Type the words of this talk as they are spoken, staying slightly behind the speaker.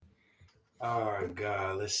Oh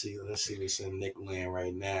God, let's see what's in Nick Land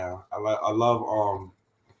right now. I love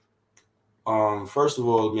first of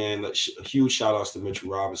all, man, a huge shout outs to Mitchell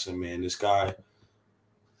Robinson, man. This guy,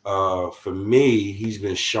 for me, he's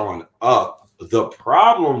been showing up. The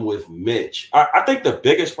problem with Mitch, I think the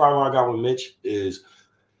biggest problem I got with Mitch is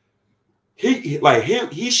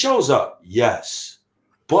he shows up, yes,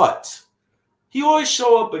 but he always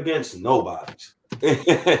show up against nobodies,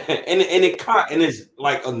 and it's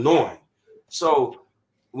like annoying. So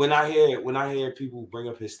when I hear people bring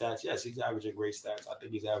up his stats, yes, he's averaging great stats. I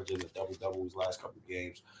think he's averaging a double double his last couple of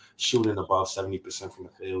games, shooting above 70% from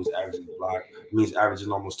the field, he's averaging a block. I mean, he's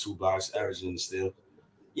averaging almost 2 blocks, averaging still.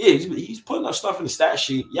 Yeah, he's putting up stuff in the stat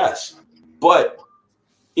sheet, yes, but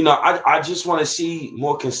I just want to see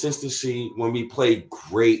more consistency when we play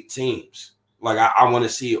great teams. Like I want to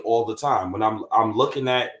see it all the time. When I'm looking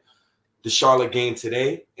at the Charlotte game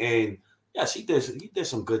today, and yes, he did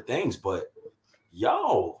some good things, but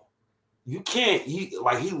yo, you can't. He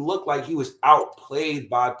looked like he was outplayed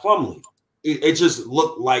by Plumlee. It just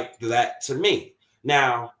looked like that to me.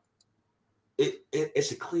 Now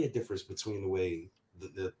it's a clear difference between the way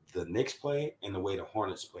the Knicks play and the way the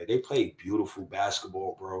Hornets play. They play beautiful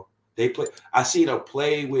basketball, bro. They play. I see the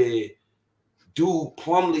play where dude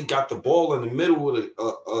Plumlee got the ball in the middle of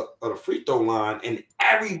the free throw line, and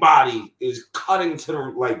everybody is cutting to the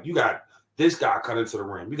like. You got this guy cutting to the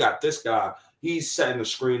rim. You got this guy. He's setting the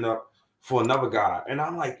screen up for another guy, and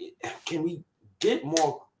I'm like, can we get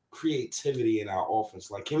more creativity in our offense?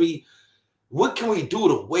 Like, what can we do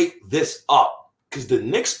to wake this up? Because the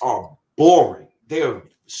Knicks are boring. They are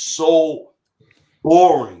so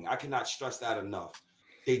boring. I cannot stress that enough.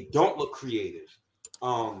 They don't look creative.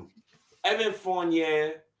 Evan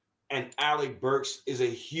Fournier and Alec Burks is a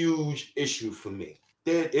huge issue for me.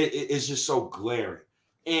 It's just so glaring.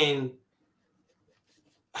 And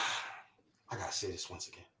I gotta say this once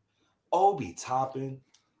again. Obi Toppin.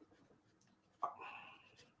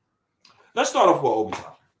 Let's start off with Obi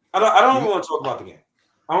Toppin. I don't even want to talk about the game.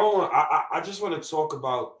 I just want to talk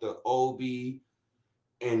about the Obi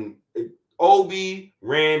and Obi,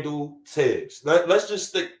 Randall, Tibbs. Let's just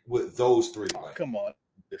stick with those three. Like, Come on.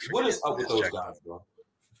 what is up with those guys, bro?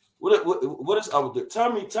 What is up with it?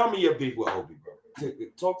 Tell me your beef with Obi, bro.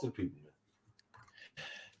 Talk to the people, man.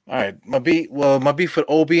 All right, my beef with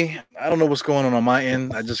Obi. I don't know what's going on my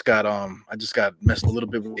end. I just got messed a little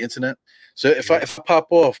bit with the internet. So if I pop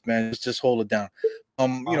off, man, just hold it down.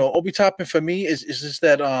 Obi Toppin for me is just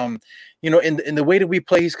that in the way that we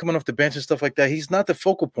play, he's coming off the bench and stuff like that. He's not the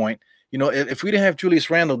focal point. If we didn't have Julius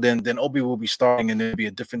Randle, then Obi will be starting and there'd be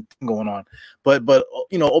a different thing going on. But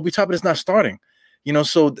Obi Toppin is not starting.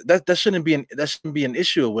 So that shouldn't be an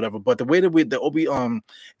issue or whatever. But the way that the Obi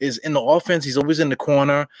is in the offense, he's always in the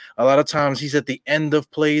corner. A lot of times he's at the end of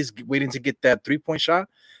plays waiting to get that 3-point shot.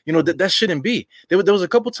 That shouldn't be. There was a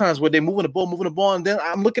couple times where they're moving the ball, and then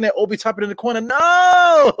I'm looking at Obi Toppin in the corner.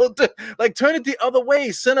 No, like turn it the other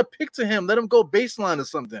way. Send a pick to him. Let him go baseline or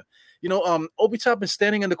something. Obi Toppin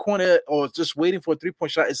standing in the corner or just waiting for a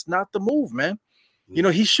 3-point shot. It's not the move, man.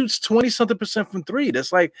 He shoots 20-something% from three. That's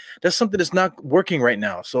something that's not working right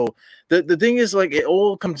now. So the thing is, like, it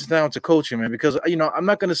all comes down to coaching, man, because, I'm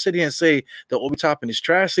not going to sit here and say that Obi Toppin is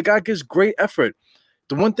trash. The guy gives great effort.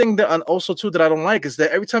 The one thing that also, too, that I don't like is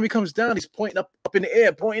that every time he comes down, he's pointing up in the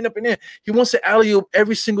air, He wants to alley-oop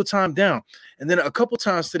every single time down. And then a couple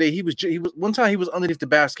times today, one time he was underneath the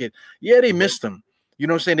basket. Yeah, they missed him. You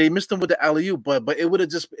know what I'm saying? They missed him with the alley-oop, but it would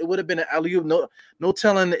have been an alley-oop. No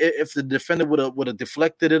telling if the defender would have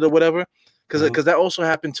deflected it or whatever. Because that also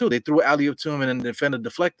happened too. They threw alley-oop to him and then the defender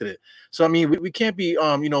deflected it. So I mean, we can't be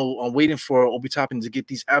waiting for Obi Toppin to get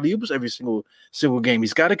these alley-oops every single game.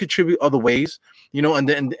 He's got to contribute other ways, and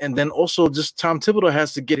then also just Tom Thibodeau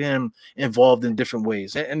has to get him involved in different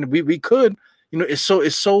ways. And we could. It's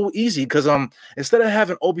so easy because instead of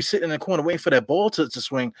having Obi sitting in the corner waiting for that ball to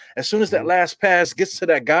swing, as soon as that last pass gets to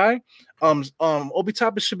that guy, Obi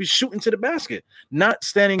Toppin should be shooting to the basket, not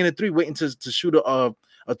standing in the three waiting to shoot a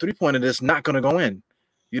 3-pointer that's not going to go in.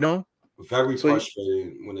 Very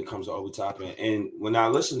frustrating when it comes to Obi Toppin. And when I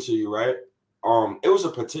listened to you, right, it was a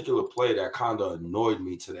particular play that kind of annoyed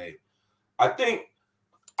me today. I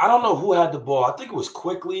don't know who had the ball. I think it was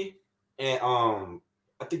Quickly, and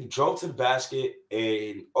I think he drove to the basket,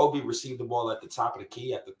 and Obi received the ball at the top of the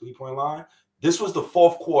key at the 3-point line. This was the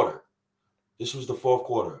fourth quarter.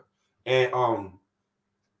 And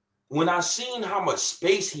when I seen how much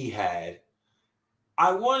space he had,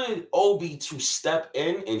 I wanted Obi to step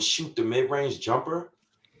in and shoot the mid-range jumper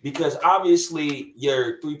because obviously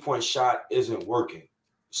your 3-point shot isn't working.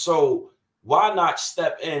 So why not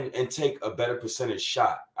step in and take a better percentage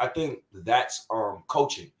shot? I think that's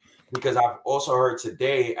coaching, because I've also heard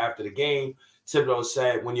today after the game, Thibodeau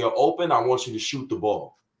said, when you're open, I want you to shoot the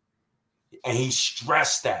ball. And he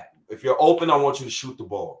stressed that. If you're open, I want you to shoot the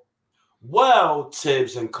ball. Well,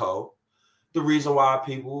 Tibbs and co., the reason why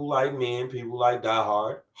people like me and people like Die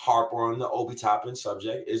Hard harp on the Obi Toppin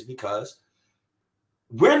subject is because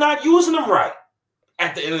we're not using him right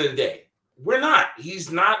at the end of the day. We're not.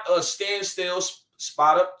 He's not a standstill,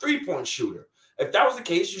 spot up 3-point shooter. If that was the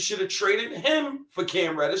case, you should have traded him for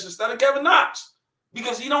Cam Reddish instead of Kevin Knox,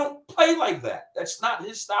 because he don't play like that. That's not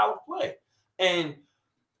his style of play. And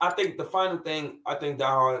I think the final thing, I think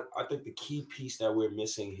the key piece that we're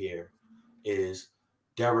missing here is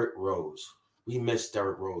Derrick Rose. We miss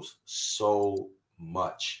Derrick Rose so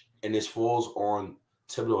much. And this falls on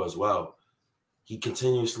Thibodeau as well. He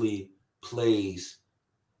continuously plays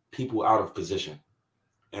people out of position.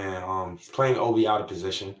 And he's playing Obi out of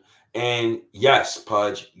position. And yes,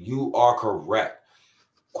 Pudge, you are correct.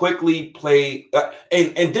 Quickly play.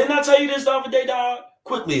 And didn't I tell you this the other day, dog?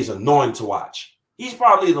 Quickly is annoying to watch. He's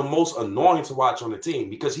probably the most annoying to watch on the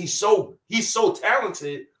team because he's so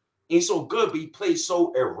talented, he's so good, but he plays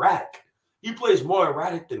so erratic. He plays more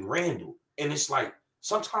erratic than Randall. And it's like,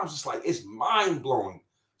 sometimes it's like, it's mind-blowing.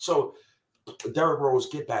 So, Derrick Rose,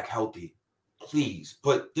 get back healthy, please.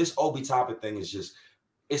 But this Obi Toppin thing is just,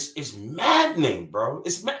 it's maddening, bro.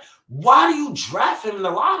 Why do you draft him in the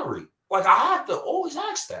lottery? Like, I have to always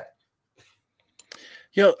ask that.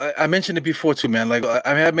 Yo, I mentioned it before too, man. Like,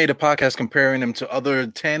 I have made a podcast comparing him to other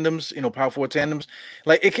tandems, power forward tandems.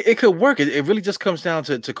 Like, it could work. It really just comes down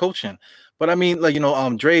to coaching. But I mean, like,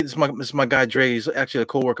 Dre, this is my guy Dre. He's actually a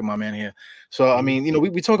coworker of my man here. So I mean,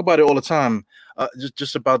 we talk about it all the time.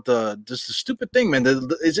 Just about the stupid thing, man.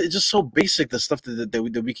 It's just so basic, the stuff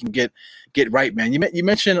that we can get right, man. You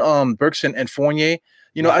mentioned Burks and Fournier.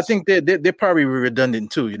 Yes. I think they're probably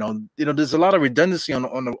redundant too. There's a lot of redundancy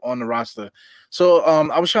on the roster. So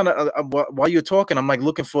I was trying to while you're talking, I'm like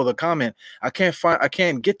looking for the comment. I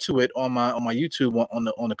can't get to it on my YouTube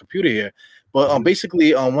on the computer here. But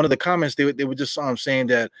basically, one of the comments they were just saying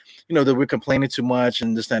that that we're complaining too much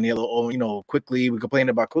and this that, and the other. Quickly we're complaining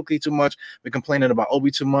about Quickly too much. We're complaining about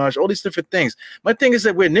Obi too much. All these different things. My thing is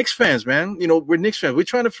that we're Knicks fans, man. We're Knicks fans. We're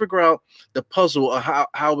trying to figure out the puzzle of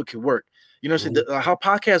how it could work. How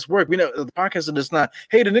podcasts work. We know the podcast is just not,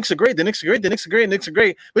 hey, the Knicks are great. The Knicks are great. The Knicks are great. The Knicks are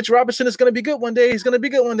great. Mitch Robinson is going to be good one day. He's going to be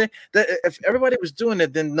good one day. That if everybody was doing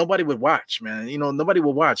it, then nobody would watch, man. Nobody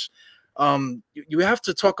would watch. You have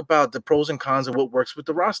to talk about the pros and cons of what works with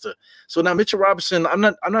the roster. So now Mitchell Robinson, I'm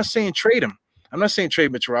not saying trade him. I'm not saying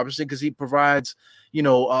trade Mitchell Robinson because he provides, he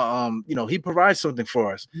provides something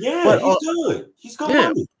for us. Yeah, but, he's good. He's good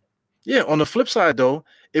money. Yeah. On the flip side, though,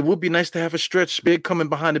 it would be nice to have a stretch big coming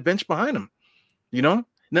behind the bench behind him.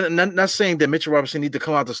 Not saying that Mitchell Robinson need to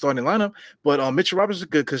come out the starting lineup, but Mitchell Robinson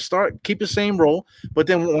could start, keep the same role. But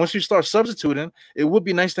then once you start substituting, it would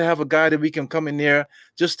be nice to have a guy that we can come in there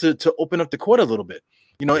just to open up the court a little bit.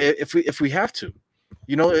 If we have to.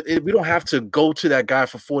 We don't have to go to that guy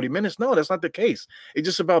for 40 minutes. No, that's not the case. It's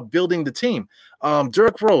just about building the team.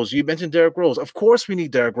 Derrick Rose, you mentioned Derrick Rose. Of course, we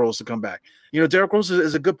need Derrick Rose to come back. Derrick Rose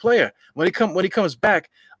is a good player. When he comes back,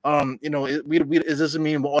 it doesn't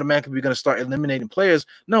mean we're automatically going to start eliminating players.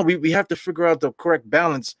 No, we have to figure out the correct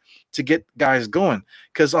balance to get guys going.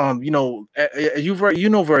 Because you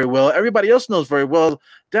know very well, everybody else knows very well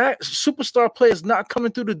that superstar player is not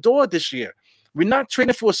coming through the door this year. We're not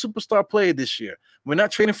training for a superstar player this year. We're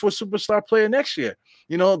not training for a superstar player next year.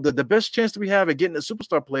 The best chance that we have at getting a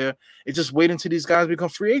superstar player is just waiting until these guys become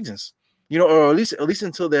free agents. Or at least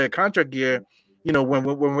until their contract year. When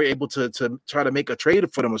we're able to try to make a trade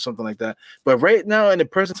for them or something like that. But right now, in the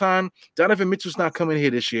present time, Donovan Mitchell's not coming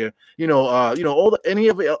here this year. Any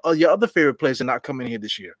of your other favorite players are not coming here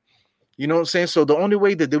this year. You know what I'm saying? So the only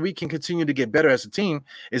way that we can continue to get better as a team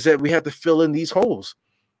is that we have to fill in these holes.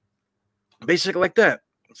 Basically like that.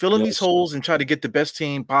 Fill in these holes and try to get the best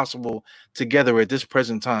team possible together at this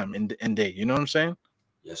present time and day. You know what I'm saying?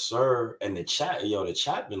 Yes, sir. And the chat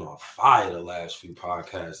been on fire the last few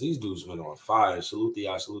podcasts. These dudes been on fire. Salute to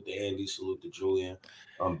y'all, salute to Andy, salute to Julian,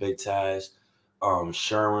 Big Taz,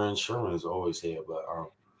 Sherwin. Sherwin is always here, but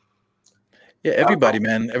yeah, everybody,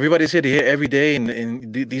 man. Everybody's here to hear every day,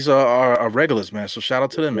 and these are our regulars, man. So shout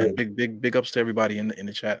out to them, man. Big ups to everybody in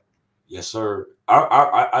the chat. Yes, sir.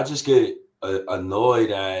 I just get annoyed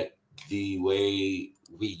at the way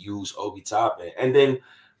we use Obi Toppin. And then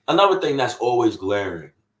another thing that's always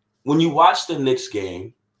glaring, when you watch the Knicks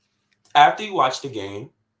game, after you watch the game,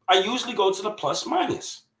 I usually go to the plus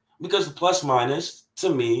minus because the plus minus to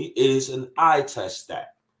me is an eye test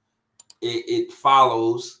stat. it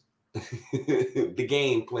follows the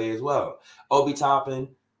gameplay as well. Obi Toppin,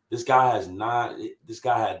 this guy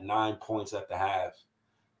had 9 points at the half.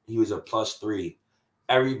 He was a +3.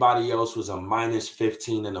 Everybody else was a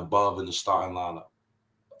 -15 and above in the starting lineup.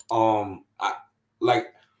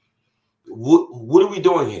 What are we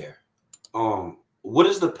doing here? What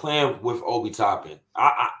is the plan with Obi Toppin?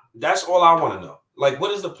 That's all I want to know. Like,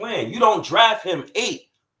 what is the plan? You don't draft him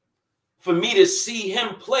 8 for me to see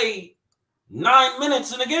him play 9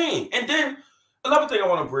 minutes in a game. And then another thing I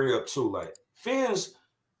want to bring up too, like, fans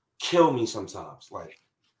kill me sometimes. Like,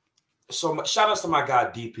 so shout outs to my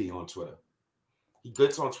guy DP on Twitter. He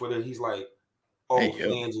gets on Twitter. He's like,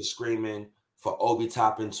 fans are screaming for Obi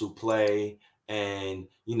Toppin to play. And,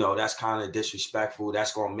 that's kind of disrespectful.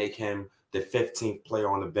 That's going to make him the 15th player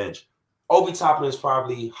on the bench. Obi Toppin is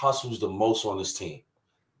probably hustles the most on this team.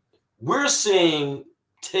 We're seeing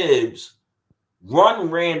Tibbs run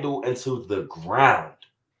Randle into the ground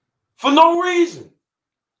for no reason.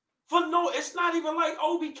 It's not even like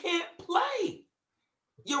Obi can't play.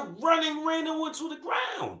 You're running Randle into the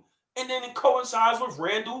ground. And then it coincides with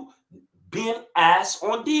Randle being ass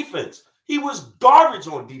on defense. He was garbage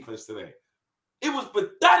on defense today. It was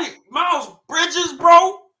pathetic. Miles Bridges,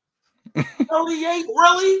 bro. 38,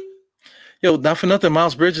 really? Yo, not for nothing,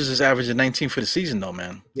 Miles Bridges is averaging 19 for the season, though,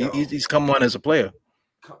 man. He's come on as a player.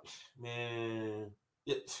 Man.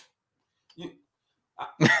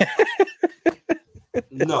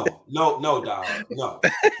 No, dog.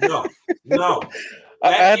 No.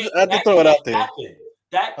 I had to throw it out there.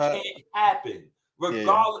 That can't happen.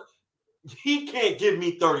 Regardless, he can't give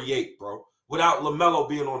me 38, bro, without LaMelo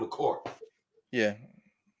being on the court. Yeah,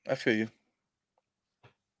 I feel you.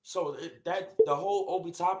 So the whole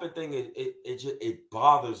Obi Toppin thing, it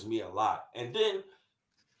bothers me a lot. And then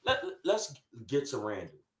let's get to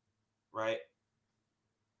Randle, right?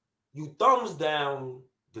 You thumbs down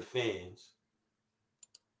the fans.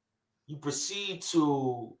 You proceed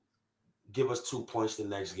to give us 2 points the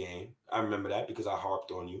next game. I remember that because I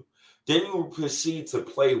harped on you. Then you proceed to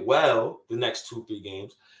play well the next 2-3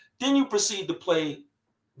 games. Then you proceed to play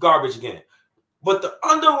garbage again. But the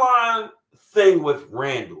underlying thing with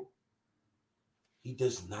Randle, he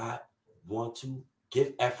does not want to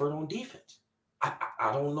give effort on defense.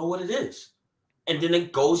 I don't know what it is. And then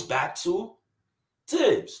it goes back to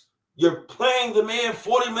Tibbs. You're playing the man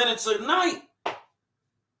 40 minutes a night.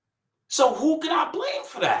 So who can I blame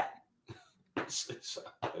for that?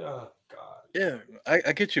 Oh, God. Yeah,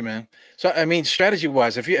 I get you, man. So I mean,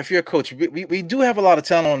 strategy-wise, if you're a coach, we do have a lot of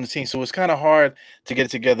talent on the team, so it's kind of hard to get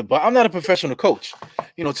it together. But I'm not a professional coach.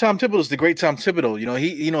 Tom Thibodeau is the great Tom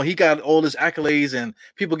Thibodeau. He got all his accolades and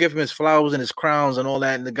people give him his flowers and his crowns and all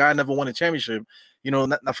that. And the guy never won a championship.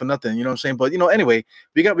 Not for nothing. You know what I'm saying? But anyway,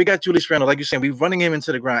 we got Julius Randle, like you're saying, we're running him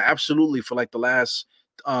into the ground absolutely for like the last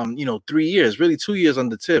 3 years, really 2 years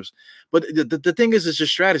under Tibbs. But the thing is, it's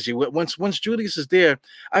just strategy. Once Julius is there,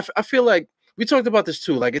 I feel like we talked about this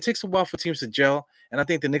too. Like, it takes a while for teams to gel, and I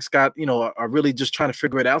think the Knicks are really just trying to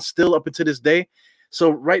figure it out still up until this day.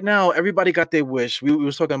 So right now, everybody got their wish. We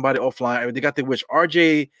was talking about it offline. They got their wish.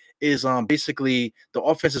 RJ is basically the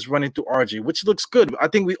offense is running through RJ, which looks good. I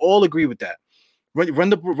think we all agree with that. Run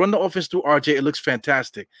the offense through RJ. It looks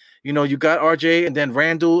fantastic. You got RJ, and then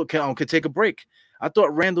Randle can take a break. I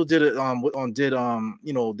thought Randle did it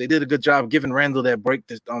they did a good job giving Randle that break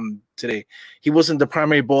today. He wasn't the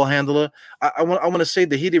primary ball handler. I want to say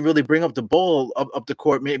that he didn't really bring up the ball up the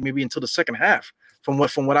court maybe until the second half. From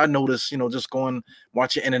what I noticed, just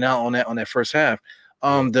watching in and out on that first half.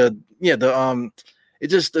 The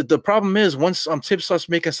problem is once Tibbs starts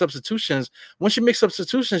making substitutions, once you make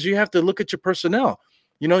substitutions, you have to look at your personnel.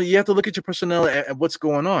 You have to look at your personnel and what's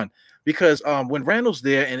going on, because when Randall's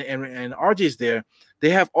there and RJ's there,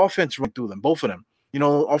 they have offense running through them, both of them.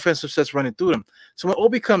 Offensive sets running through them. So when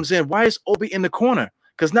Obi comes in, why is Obi in the corner?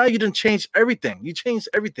 Because now you didn't change everything. You changed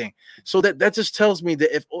everything. So that just tells me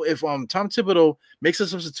that if Tom Thibodeau makes a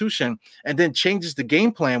substitution and then changes the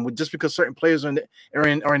game plan just because certain players are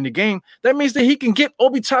in the game, that means that he can get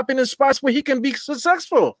Obi Toppin in spots where he can be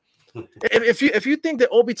successful. If you think that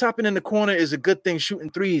Obi Toppin in the corner is a good thing, shooting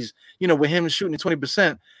threes, with him shooting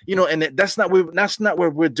 20%, and that's not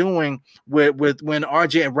what we're doing with when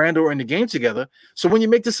RJ and Randle are in the game together. So when you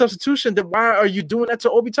make the substitution, then why are you doing that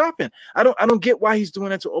to Obi Toppin? I don't get why he's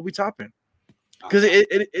doing that to Obi Toppin, because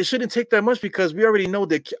it shouldn't take that much, because we already know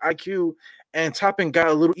that IQ and Toppin got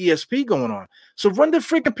a little ESP going on. So run the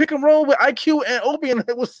freaking pick and roll with IQ and Obi, and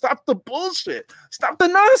it will stop the bullshit. Stop the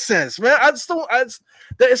nonsense, man.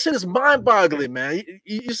 That shit is mind-boggling, man.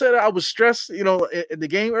 You said I was stressed, in the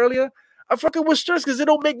game earlier. I fucking was stressed because it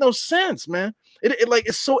don't make no sense, man. It like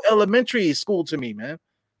it's so elementary school to me, man.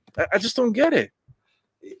 I just don't get it.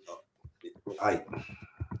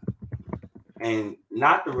 And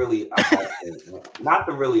not to really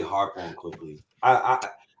harp on Quickly. I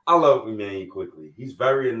love Emmanuel Quickly. He's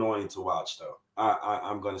very annoying to watch, though.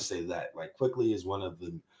 I'm gonna say that. Like Quickly is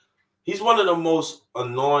he's one of the most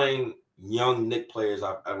annoying young Knick players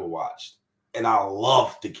I've ever watched, and I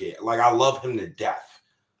love the kid. Like I love him to death.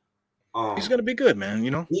 He's gonna be good, man.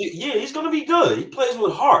 You know. Yeah, he's gonna be good. He plays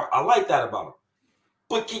with heart. I like that about him.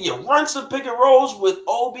 But can you run some pick and rolls with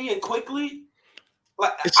Obi and Quickly?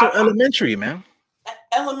 Like it's so elementary, man.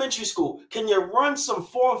 Elementary school. Can you run some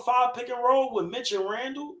 4 and 5 pick and roll with Mitch and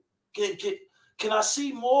Randall? Can I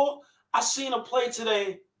see more? I seen a play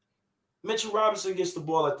today. Mitchell Robinson gets the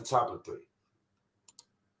ball at the top of the 3.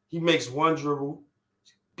 He makes one dribble,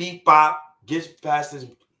 beat bop, gets past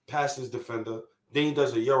his defender. Then he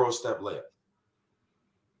does a Euro step layup.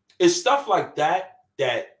 It's stuff like that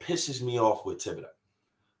pisses me off with Thibodeau.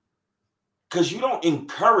 Because you don't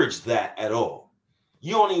encourage that at all.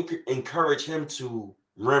 You only encourage him to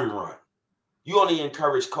rim run. You only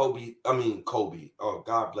encourage Kobe. Oh,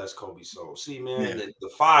 God bless Kobe's soul. See, man, the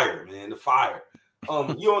fire, man, the fire.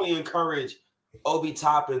 You only encourage Obi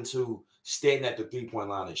Toppin to stand at the 3-point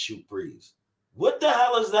line and shoot threes. What the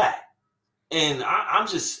hell is that? And I'm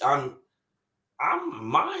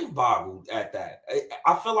mind boggled at that.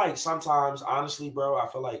 I feel like sometimes, honestly, bro, I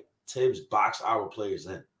feel like Tibbs box our players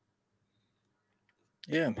in.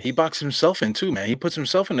 Yeah, he boxed himself in too, man. He puts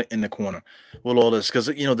himself in the corner with all this because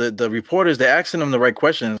the reporters, they're asking him the right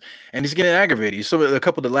questions and he's getting aggravated. So a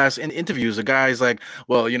couple of the last interviews, the guy's like,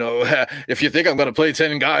 "Well, if you think I'm going to play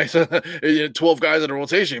 10 guys, 12 guys in a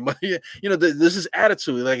rotation," but this is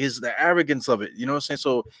attitude, like the arrogance of it. You know what I'm saying?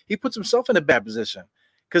 So he puts himself in a bad position.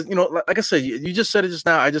 Because, like I said, you just said it just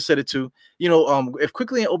now. I just said it too. If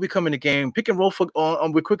Quickly and Obi come in the game, pick and roll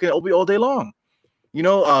with Quickly and Obi all day long.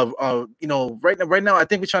 Right now, I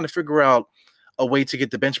think we're trying to figure out a way to get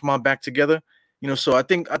the bench mob back together. So I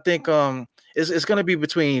think it's going to be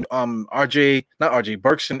between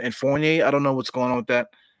Burks and Fournier. I don't know what's going on with that.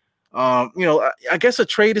 I guess a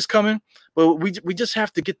trade is coming, but we just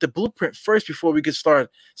have to get the blueprint first before we can start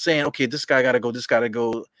saying, okay, this guy got to go, this got to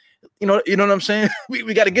go. You know what I'm saying?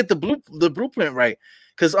 we got to get the blueprint right.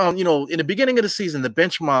 Because in the beginning of the season, the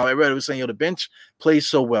bench mob, everybody was saying, the bench plays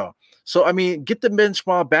so well. So I mean, get the bench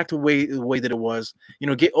mob back to the way that it was.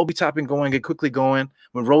 Get Obi Toppin going, get Quickly going.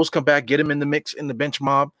 When Rose come back, get him in the mix in the bench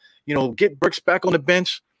mob. Get Burks back on the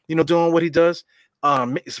bench. Doing what he does.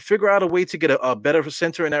 Figure out a way to get a better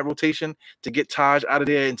center in that rotation to get Taj out of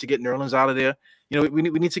there and to get Nerlens out of there. We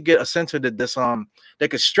need to get a center that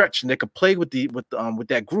could stretch and that could play with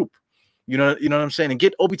that group. You know what I'm saying? And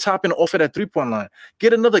get Obi Toppin off of that 3-point line.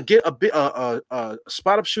 Get a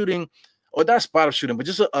spot up shooting, or not spot up shooting, but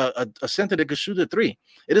just a center that could shoot a 3.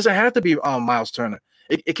 It doesn't have to be Miles Turner.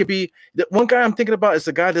 It could be the one guy I'm thinking about is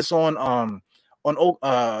the guy that's on not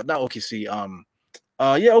OKC.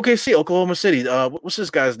 OKC, Oklahoma City. What's this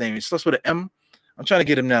guy's name? It starts with an M. I'm trying to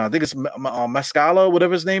get him now. I think it's Mascala,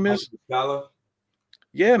 whatever his name is. Mascala?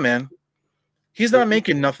 Yeah, man. He's not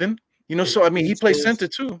making nothing. So I mean, he plays center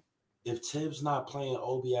too. If Tibbs not playing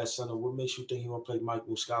Obi at center, what makes you think he won't play Mike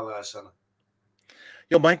Muscala at center?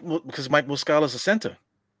 Because Mike Muscala's a center.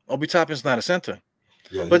 Obi Toppin's not a center.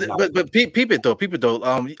 Yeah, but peep it though.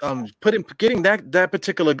 Getting that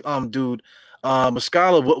particular dude,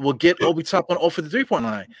 Muscala will get Obi Toppin off of the 3-point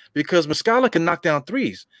line because Muscala can knock down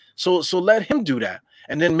threes. So let him do that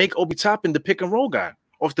and then make Obi Toppin the pick and roll guy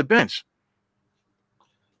off the bench.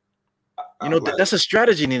 That's a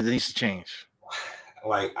strategy that needs to change.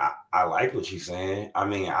 Like I like what you're saying. I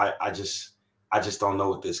mean, I just don't know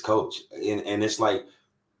with this coach. And it's like,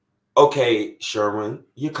 okay, Sherman,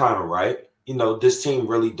 you're kind of right. This team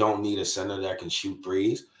really don't need a center that can shoot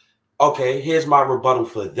threes. Okay, here's my rebuttal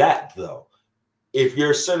for that, though. If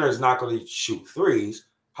your center is not going to shoot threes,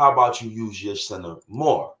 how about you use your center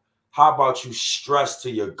more? How about you stress to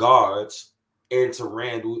your guards and to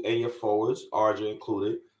Randall and your forwards, RJ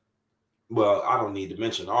included? Well, I don't need to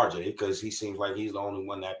mention RJ because he seems like he's the only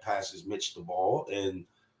one that passes Mitch the ball and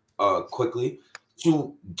Quickly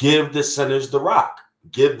to give the centers the rock,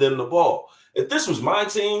 give them the ball. If this was my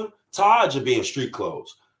team, Taj would be in street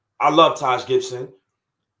clothes. I love Taj Gibson,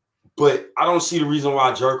 but I don't see the reason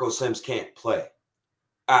why Jericho Sims can't play.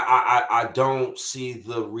 I don't see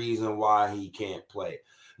the reason why he can't play.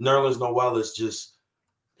 Nerlens Noel is just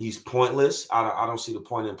he's pointless. I don't see the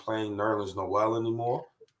point in playing Nerlens Noel anymore.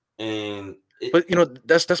 And But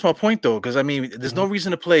that's my point though, because I mean, there's no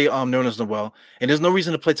reason to play Nerlens Noel, and there's no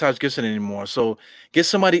reason to play Taj Gibson anymore. So get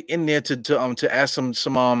somebody in there to add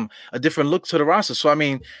some a different look to the roster. So I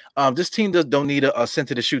mean, this team don't need a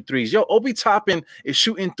center to shoot threes. Yo, Obi Toppin is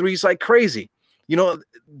shooting threes like crazy.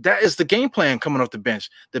 That is the game plan coming off the bench.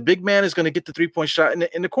 The big man is going to get the 3-point shot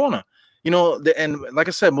in the corner. And like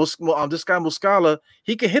I said, this guy Muscala,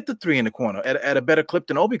 he can hit the three in the corner at a better clip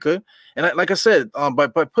than Obi could. And like I said, by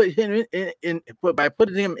putting him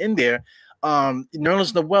in there,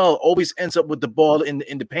 Nerlens Noel always ends up with the ball in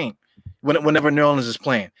the paint whenever Nerlens is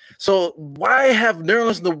playing. So why have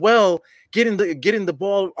Nerlens Noel getting the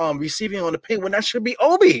ball receiving on the paint when that should be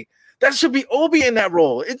Obi? That should be Obi in that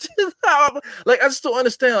role. It's just I just don't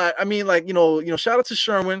understand. I mean, shout out to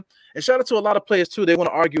Sherwin and shout out to a lot of players too. They want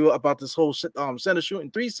to argue about this whole center shooting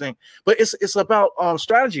threes thing, but it's about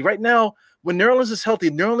strategy right now. When Nerlens is healthy,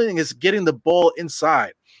 Nerlens is getting the ball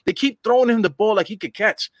inside. They keep throwing him the ball like he could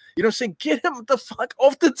catch. You know what I'm saying? Get him the fuck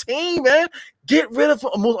off the team, man. Get rid of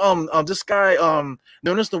this guy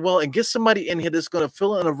Nerlens Noel and get somebody in here that's gonna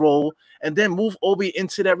fill in a role and then move Obi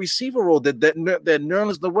into that receiver role that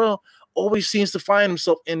Nerlens Noel always seems to find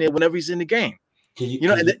himself in there whenever he's in the game. Can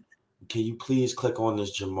you please click on this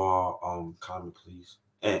Jamal comment, please,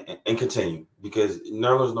 and continue, because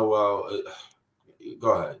Nerlens Noel.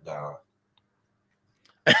 Go ahead, Dara.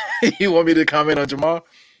 You want me to comment on Jamal?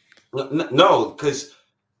 No, because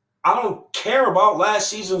I don't care about last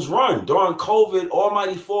season's run during COVID.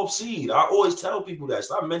 Almighty fourth seed. I always tell people that.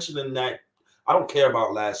 Stop mentioning that. I don't care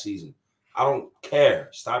about last season. I don't care.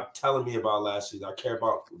 Stop telling me about last season. I care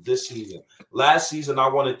about this season. Last season, I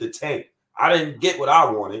wanted the tank. I didn't get what I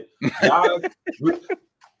wanted. Y'all,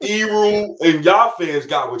 Eru and y'all fans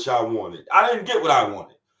got what y'all wanted. I didn't get what I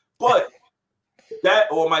wanted. But that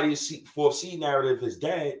almighty fourth seed narrative is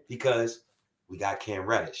dead because we got Cam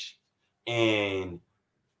Reddish. And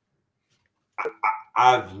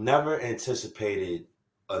I've never anticipated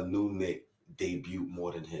a new Knick debut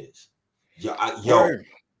more than his. I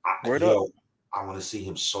want to see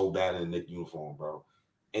him so bad in a Knick uniform, bro.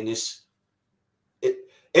 And it's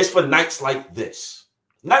for nights like this.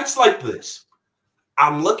 Nights like this.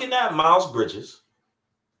 I'm looking at Miles Bridges.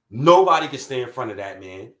 Nobody can stay in front of that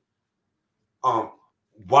man.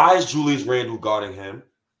 Why is Julius Randle guarding him?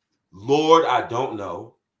 Lord, I don't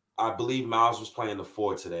know. I believe Miles was playing the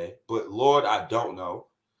 4 today, but Lord, I don't know.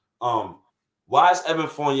 Why is Evan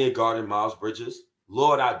Fournier guarding Miles Bridges?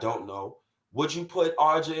 Lord, I don't know. Would you put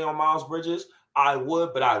RJ on Miles Bridges? I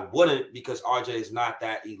would, but I wouldn't, because RJ is not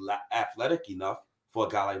that athletic enough for a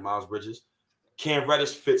guy like Miles Bridges. Cam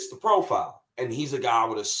Reddish fits the profile, and he's a guy I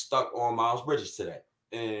would have stuck on Miles Bridges today.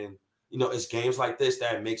 And it's games like this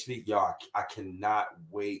that makes me, I cannot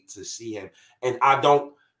wait to see him. And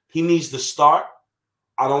he needs to start.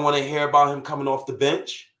 I don't want to hear about him coming off the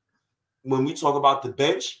bench. When we talk about the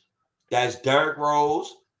bench, that's Derrick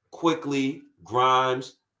Rose, Quickly,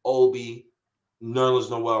 Grimes, Obi,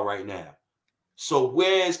 Nerlens Noel right now. So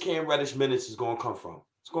where's Cam Reddish minutes is going to come from?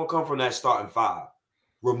 It's going to come from that starting 5.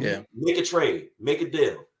 Make a trade. Make a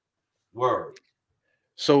deal. Word.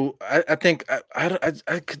 So I think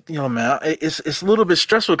I could, man, it's a little bit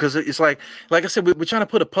stressful because it's like I said, we're trying to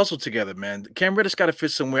put a puzzle together, man. Cam Reddish got to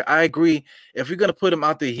fit somewhere. I agree. If we're going to put him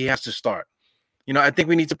out there, he has to start. I think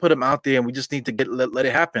we need to put him out there, and we just need to let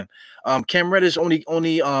it happen. Cam Reddish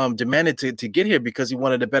only demanded to get here because he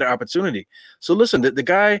wanted a better opportunity. So listen, the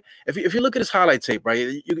guy, if you look at his highlight tape,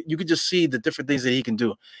 right, you could just see the different things that he can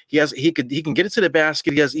do. He can get it to the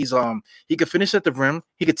basket. He can finish at the rim.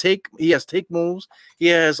 He has take moves. He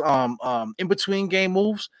has in between game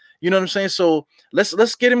moves. You know what I'm saying? So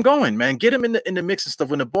let's get him going, man. Get him in the mix and stuff.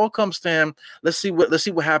 When the ball comes to him, let's see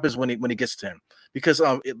what happens when he gets to him. Because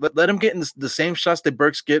let him get in the same shots that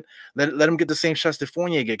Burks get. Let him get the same shots that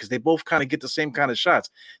Fournier get, because they both kind of get the same kind of shots.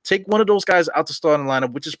 Take one of those guys out the starting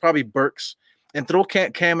lineup, which is probably Burks, and throw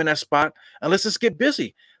Cam in that spot, and let's just get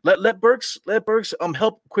busy. Let Burks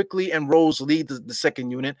help Quickly and Rose lead the second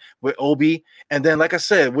unit with Obi, and then, like I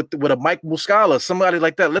said, with a Mike Muscala, somebody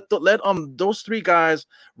like that. Let those 3 guys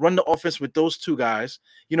run the offense with those 2 guys,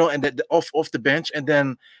 and off the bench, and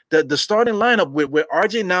then the starting lineup with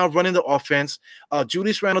RJ now running the offense,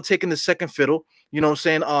 Julius Randle taking the second fiddle. You know what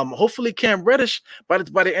I'm saying? Hopefully Cam Reddish by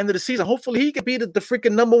the end of the season, hopefully he could be the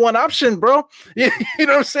freaking number 1 option, bro. You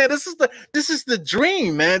know what I'm saying? This is the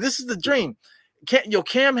dream, man. This is the dream.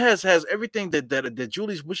 Cam has everything that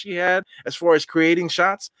Julius wish he had as far as creating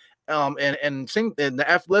shots, and the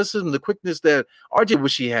athleticism, the quickness that RJ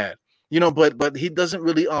wish he had. But he doesn't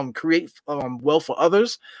really create well for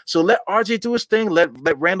others. So let RJ do his thing. Let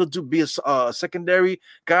Randle be a secondary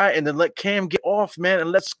guy, and then let Cam get off, man,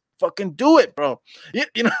 and let's fucking do it, bro.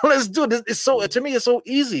 You know, let's do it. It's so, to me, it's so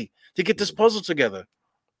easy to get this puzzle together.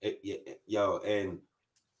 Yo, and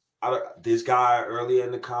this guy earlier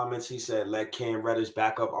in the comments, he said, let Cam Reddish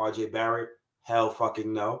back up RJ Barrett. Hell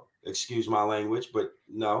fucking no. Excuse my language, but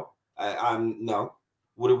no. I'm no.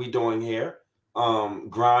 What are we doing here?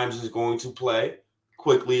 Grimes is going to play.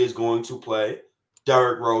 Quickly is going to play.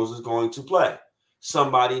 Derrick Rose is going to play.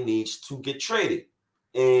 Somebody needs to get traded.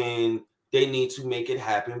 And they need to make it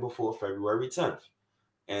happen before February 10th.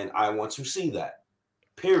 And I want to see that.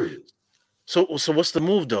 Period. So what's the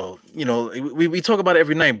move though? You know, we talk about it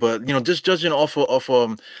every night, but you know, just judging off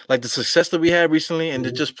of like the success that we had recently,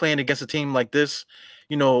 and just playing against a team like this,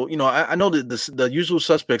 you know, I know that the usual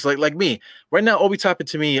suspects like me right now, Obi Toppin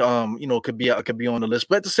to me, you know, could be on the list,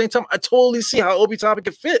 but at the same time, I totally see how Obi Toppin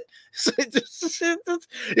could fit.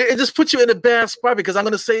 It just puts you in a bad spot because I'm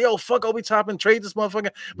gonna say, yo, fuck Obi Toppin, trade this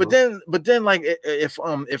motherfucker. But then like if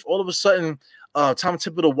all of a sudden Tom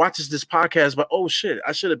Thibodeau watches this podcast, but oh shit,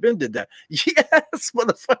 I should have been did that. Yes,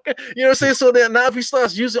 motherfucker. You know what I'm saying? So then now if he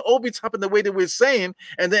starts using Obi Toppin the way that we're saying,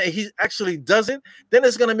 and then he actually doesn't, then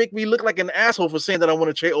it's gonna make me look like an asshole for saying that I want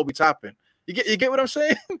to trade Obi Toppin. You get what I'm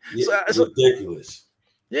saying? Yeah, so ridiculous.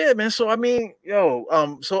 Yeah, man. So I mean,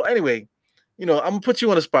 so anyway, you know, I'm gonna put you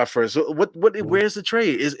on the spot first. So where's the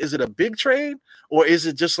trade? Is it a big trade or is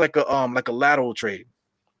it just like a lateral trade?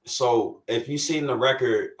 So if you've seen the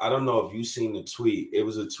record, I don't know if you've seen the tweet. It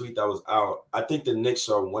was a tweet that was out. I think the Knicks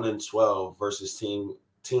are 1-12 versus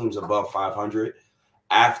teams above 500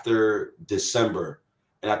 after December.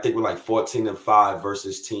 And I think we're like 14-5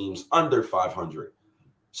 versus teams under 500.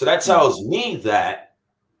 So that tells me that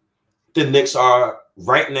the Knicks are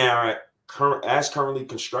right now currently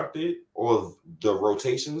constructed, or the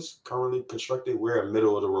rotations currently constructed, we're a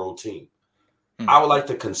middle of the road team. I would like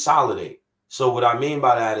to consolidate. So what I mean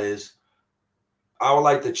by that is I would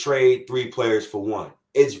like to trade 3 players for 1.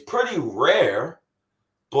 It's pretty rare,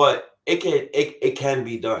 but it can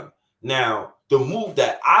be done. Now, the move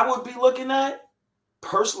that I would be looking at,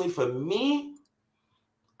 personally for me,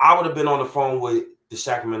 I would have been on the phone with the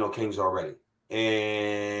Sacramento Kings already.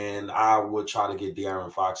 And I would try to get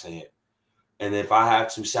De'Aaron Fox in here. And if I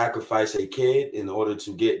have to sacrifice a kid in order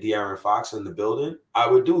to get De'Aaron Fox in the building, I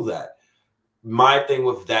would do that. My thing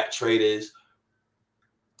with that trade is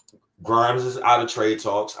Grimes is out of trade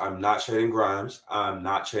talks. I'm not trading Grimes. I'm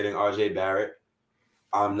not trading RJ Barrett.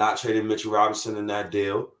 I'm not trading Mitchell Robinson in that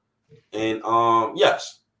deal. And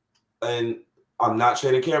yes. And I'm not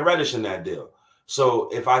trading Cam Reddish in that deal. So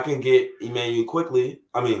if I can get Immanuel Quickley,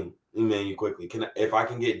 if I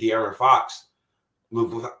can get De'Aaron Fox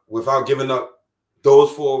without giving up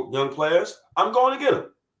those 4 young players, I'm going to get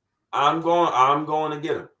them. I'm going to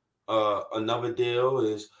get them. Another deal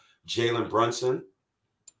is Jalen Brunson.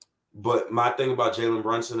 But my thing about Jalen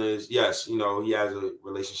Brunson is, yes, you know, he has a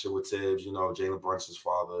relationship with Tibbs, you know, Jalen Brunson's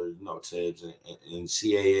father, you know, Tibbs and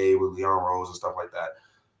CAA with Leon Rose and stuff like that.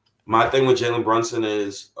 My thing with Jalen Brunson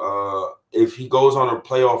is if he goes on a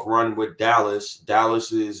playoff run with Dallas,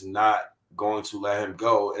 Dallas is not going to let him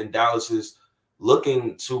go. And Dallas is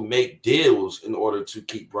looking to make deals in order to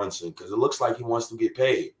keep Brunson because it looks like he wants to get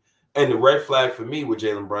paid. And the red flag for me with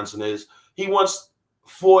Jalen Brunson is he wants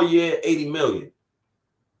 4-year, $80 million.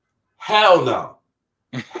 Hell no.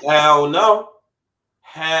 Hell no.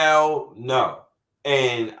 Hell no.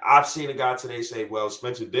 And I've seen a guy today say, well,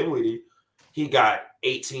 Spencer Dinwiddie, he got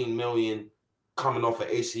 $18 million coming off an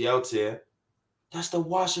ACL tear. That's the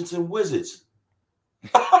Washington Wizards.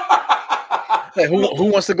 Hey, who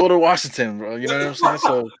wants to go to Washington, bro? You know what I'm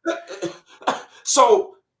saying?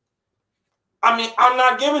 So I mean, I'm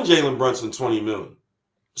not giving Jalen Brunson $20 million.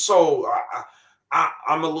 So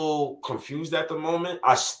I'm a little confused at the moment.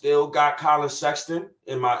 I still got Colin Sexton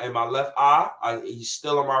in my left eye. He's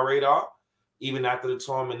still on my radar, even after the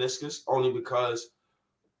torn meniscus, only because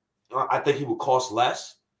I think he would cost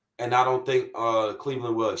less, and I don't think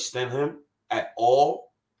Cleveland will extend him at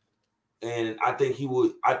all. And I think it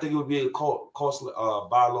would be a cost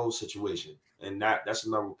buy low situation, and that's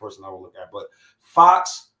another person I will look at. But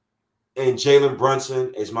Fox and Jalen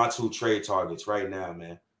Brunson is my 2 trade targets right now,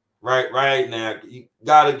 man. Right now, you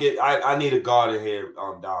gotta get. I need a guard in here,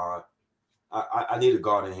 Don. I need a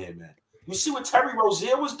guard in here, man. You see what Terry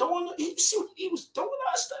Rozier was doing? You see what he was doing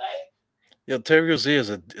yesterday? Yo, Terry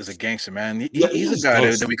Rozier is a gangster, man. He's a guy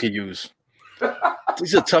that we could use.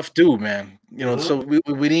 He's a tough dude, man. You know, so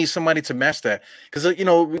we need somebody to match that because you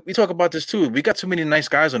know we talk about this too. We got too many nice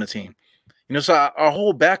guys on the team. You know, so our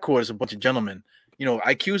whole backcourt is a bunch of gentlemen.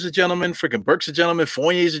 IQ's a gentleman, freaking Burke's a gentleman,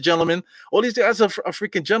 Fournier's a gentleman. All these guys are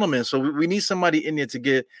freaking gentlemen. So we need somebody in there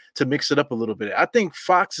to mix it up a little bit. I think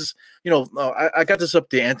Fox is, I got this up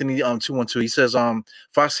there, Anthony 212. He says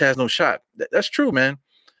Fox has no shot. That's true, man.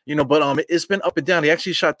 But it's been up and down. He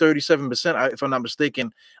actually shot 37%, if I'm not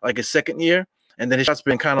mistaken, like his second year, and then his shot's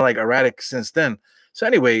been kind of like erratic since then. So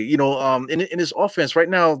anyway, in his offense right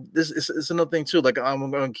now, this is another thing too. Like I'm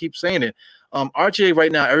going to keep saying it. RJ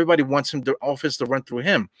right now, everybody wants the offense to run through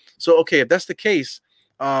him. So okay, if that's the case,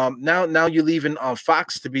 now you're leaving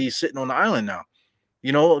Fox to be sitting on the island now.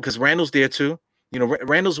 Because Randall's there too.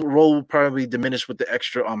 Randall's role will probably diminish with the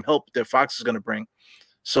extra help that Fox is going to bring.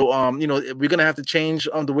 So we're going to have to change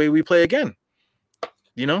the way we play again.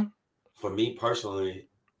 For me personally,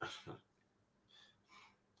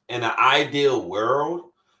 in an ideal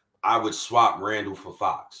world, I would swap Randall for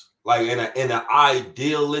Fox. Like in an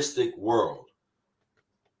idealistic world,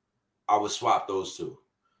 I would swap those two.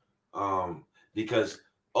 Because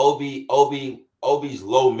Obi's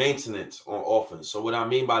low maintenance on offense. So what I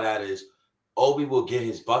mean by that is Obi will get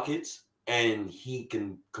his buckets and he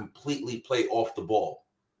can completely play off the ball.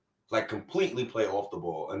 Like completely play off the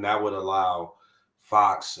ball. And that would allow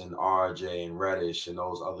Fox and RJ and Reddish and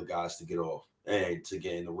those other guys to get off and to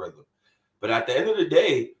get in the rhythm. But at the end of the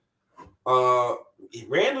day,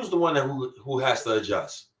 Randall's the one who has to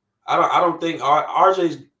adjust. I don't think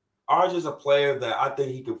RJ's a player that I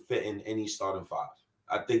think he can fit in any starting five.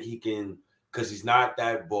 I think he can, because he's not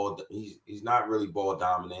that ball. He's not really ball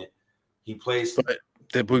dominant. He plays.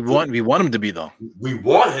 But we want him to be though. We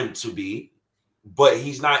want him to be, but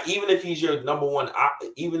he's not. Even if he's your number one,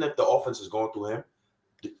 even if the offense is going through him,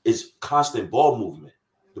 it's constant ball movement.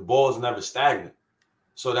 The ball is never stagnant.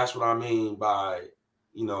 So that's what I mean by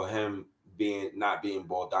him not being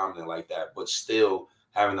ball dominant like that, but still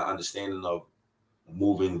having the understanding of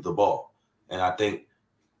moving the ball. And I think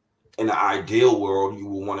in the ideal world, you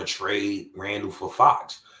will want to trade Randall for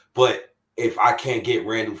Fox. But if I can't get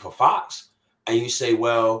Randall for Fox, and you say,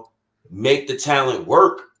 well, make the talent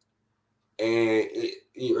work, and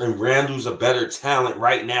Randall's a better talent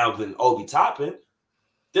right now than Obi Toppin,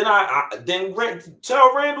 then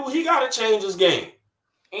tell Randall he got to change his game.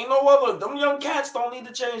 Ain't no other. Them young cats don't need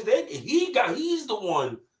to change their game. He's the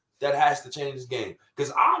one that has to change his game.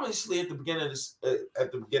 Because obviously at the beginning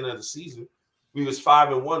of the season, we was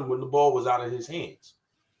 5-1 when the ball was out of his hands.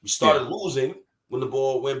 We started losing when the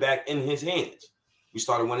ball went back in his hands. We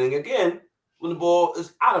started winning again when the ball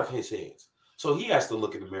is out of his hands. So he has to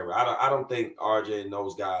look in the mirror. I don't think RJ and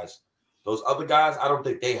those other guys, I don't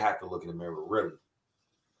think they have to look in the mirror, really.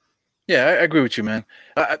 Yeah, I agree with you, man.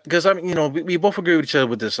 Because we both agree with each other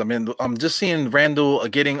with this. I mean, I'm just seeing Randall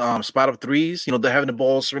getting spot up threes. They're having the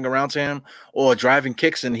ball swing around to him or driving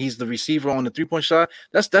kicks, and he's the receiver on the 3-point shot.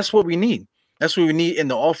 That's what we need. That's what we need in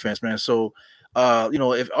the offense, man. So,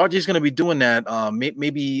 if RJ's gonna be doing that,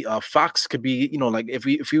 maybe Fox could be, like if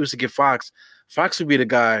he was to get Fox would be the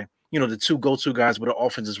guy, the two go-to guys where the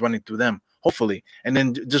offense is running through them, hopefully. And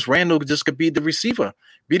then just Randall just could be the receiver.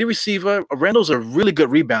 Randall's a really good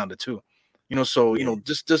rebounder too.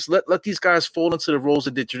 Just let these guys fall into the roles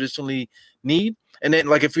that they traditionally need. And then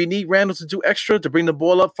like if we need Randall to do extra to bring the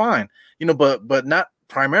ball up, fine. But not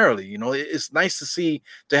primarily. It's nice to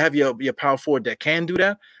have your power forward that can do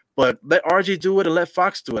that. But let RJ do it and let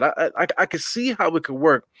Fox do it. I can see how it could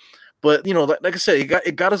work. But like I said,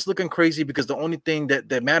 it got us looking crazy because the only thing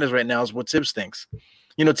that matters right now is what Tibbs thinks.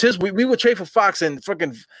 Tibbs, we would trade for Fox and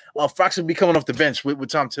freaking Fox would be coming off the bench with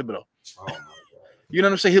Tom Thibodeau. Oh my God. You know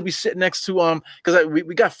what I'm saying? He'll be sitting next to because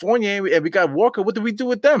we got Fournier and we got Walker. What do we do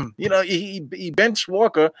with them? He benched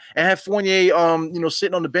Walker and had Fournier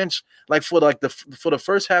sitting on the bench for the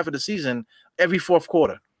first half of the season every fourth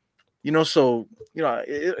quarter. So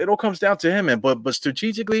it all comes down to him, man. But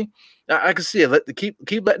strategically, I can see it.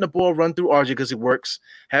 Keep letting the ball run through RJ because it works.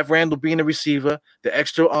 Have Randall being the receiver, the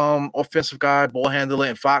extra offensive guy, ball handler,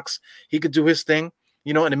 and Fox. He could do his thing.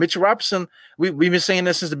 And then Mitchell Robinson, we've been saying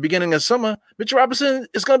this since the beginning of summer. Mitchell Robinson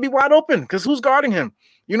is going to be wide open because who's guarding him?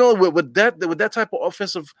 With that type of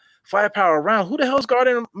offensive firepower around, who the hell's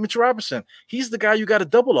guarding Mitchell Robinson? He's the guy you got to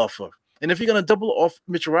double off of. And if you're going to double off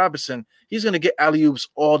Mitchell Robinson, he's going to get alley-oops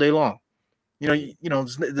all day long.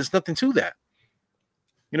 There's nothing to that.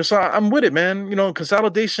 So I'm with it, man.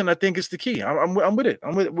 Consolidation, I think, is the key. I'm with it.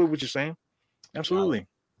 I'm with what you're saying. Absolutely.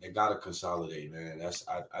 They got to consolidate, man.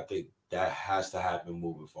 I think that has to happen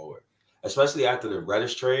moving forward, especially after the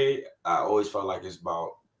Reddish trade. I always felt like it's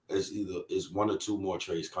one or two more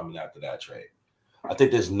trades coming after that trade. I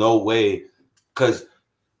think there's no way because,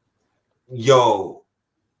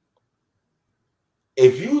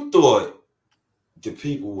 if you thought the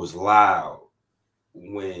people was loud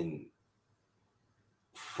when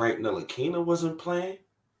Frank Ntilikina wasn't playing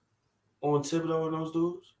on Thibodeau and those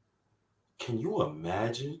dudes. Can you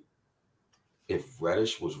imagine if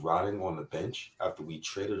Reddish was rotting on the bench after we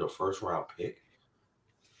traded a first-round pick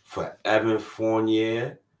for Evan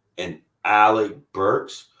Fournier and Alec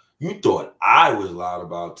Burks? You thought I was loud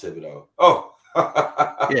about Thibodeau. Oh.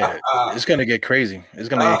 Yeah, it's going to get crazy. It's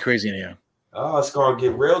going to get crazy in here. Oh, it's going to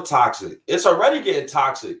get real toxic. It's already getting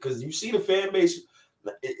toxic because you see the fan base.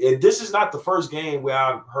 And this is not the first game where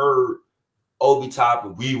I've heard Obi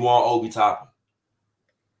Toppin. We want Obi Toppin.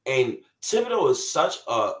 And Thibodeau is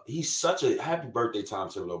such a happy birthday, Tom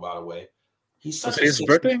Thibodeau, by the way. He's such his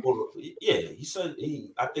birthday? Yeah,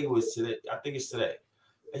 I think it was today. I think it's today.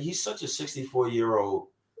 And he's such a 64-year-old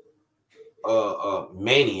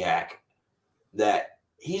maniac that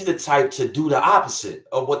he's the type to do the opposite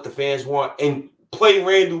of what the fans want and play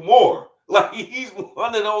Randall Moore. Like he's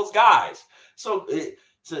one of those guys. So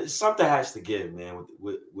something has to give, man,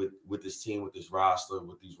 with this team, with this roster,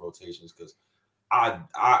 with these rotations, because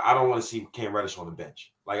I don't want to see Cam Reddish on the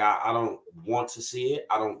bench. Like I don't want to see it.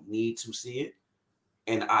 I don't need to see it.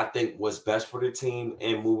 And I think what's best for the team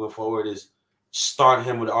and moving forward is start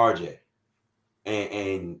him with RJ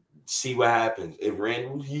and see what happens. If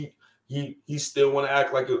Randall he still want to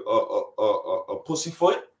act like a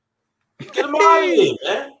pussyfoot, get him out of here,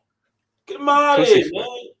 man. Get him out of here, man.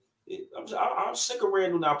 I'm sick of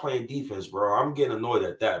Randall not playing defense, bro. I'm getting annoyed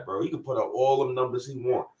at that, bro. He can put up all the numbers he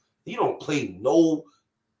wants. He don't play no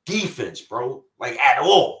defense, bro, like at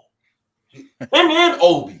all. Him and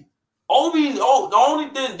Obi. The only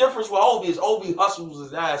difference with Obi is Obi hustles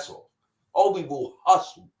his ass off. Obi will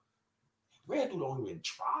hustle. Randall don't even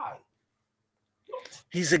try.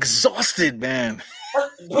 He's exhausted, man.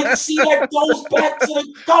 But see, that goes back to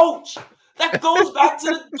the coach. That goes back to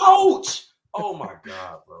the coach. Oh my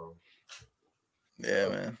God, bro. Yeah,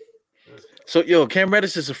 man. So, Cam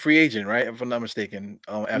Reddish is a free agent, right? If I'm not mistaken.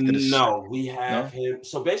 After this, no, we have him.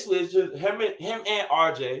 So basically, it's just him and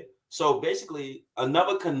RJ. So basically,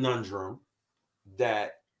 another conundrum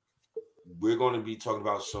that we're going to be talking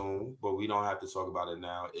about soon, but we don't have to talk about it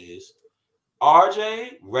now, is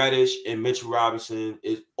RJ, Reddish, and Mitchell Robinson.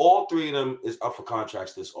 Is all three of them is up for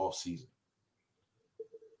contracts this offseason.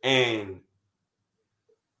 And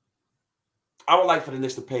I would like for the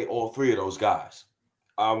Knicks to pay all three of those guys.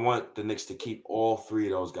 I want the Knicks to keep all three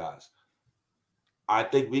of those guys. I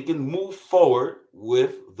think we can move forward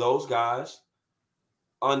with those guys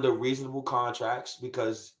under reasonable contracts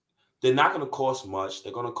because they're not going to cost much.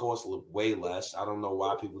 They're going to cost way less. I don't know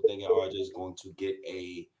why people think RJ is going to get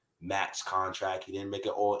a max contract. He didn't make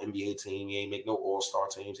an all-NBA team. He ain't make no all-star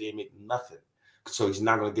teams. He ain't make nothing. So he's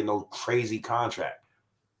not going to get no crazy contract.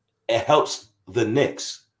 It helps the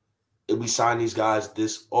Knicks if we sign these guys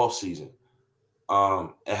this offseason.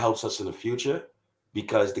 It helps us in the future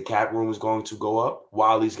because the cap room is going to go up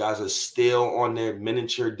while these guys are still on their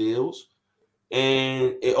miniature deals.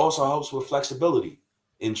 And it also helps with flexibility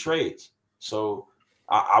in trades. So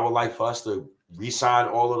I would like for us to re-sign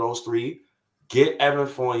all of those three, get Evan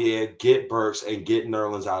Fournier, get Burks, and get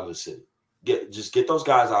Nerlens out of the city. Get those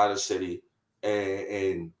guys out of the city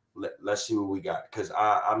and let's see what we got because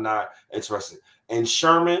I'm not interested. And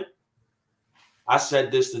Sherman, I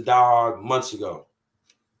said this to Diehard months ago.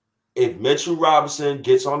 If Mitchell Robinson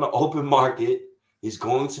gets on the open market, he's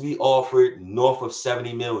going to be offered north of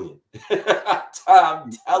 $70 million.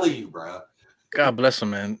 I'm telling you, bro. God bless him,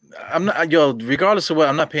 man. I'm not, regardless of what,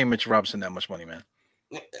 I'm not paying Mitchell Robinson that much money, man.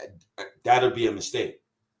 That'll be a mistake.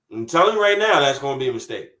 I'm telling you right now, that's going to be a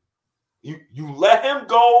mistake. You let him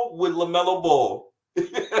go with LaMelo Ball.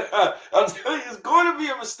 I'm telling you, it's going to be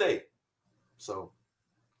a mistake. So,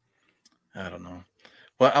 I don't know.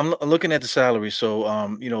 Well, I'm looking at the salary. So,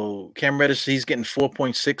 Cam Reddish, he's getting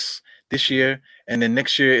 4.6 this year, and then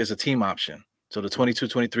next year is a team option. So the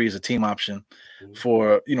 22-23 is a team option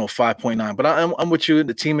for 5.9. But I'm with you.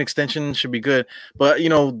 The team extension should be good. But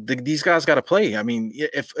these guys got to play. I mean,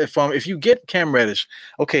 if you get Cam Reddish,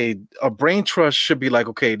 okay, a brain trust should be like,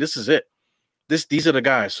 okay, this is it. These are the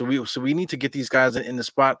guys. So we need to get these guys in the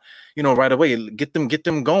spot, right away. Get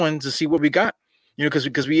them going to see what we got. Because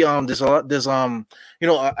there's a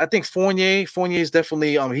lot. I think Fournier is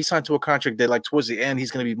definitely he signed to a contract that like towards the end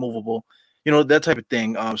he's going to be movable. That type of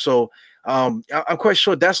thing. I'm quite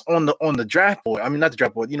sure that's on the draft board. I mean, not the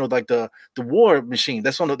draft board. Like the war machine.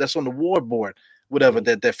 That's on the war board. Whatever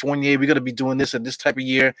that Fournier, we're gonna be doing this at this type of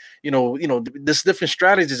year. There's different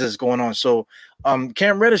strategies that's going on. So,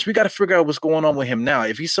 Cam Reddish, we got to figure out what's going on with him now.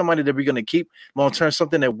 If he's somebody that we're gonna keep long term,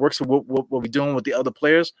 something that works with what we're doing with the other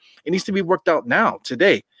players, it needs to be worked out now,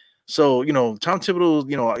 today. So, Tom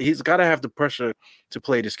Thibodeau, he's got to have the pressure to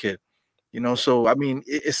play this kid. So I mean,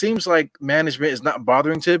 it seems like management is not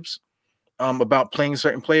bothering Tibbs about playing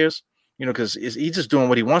certain players, because he's just doing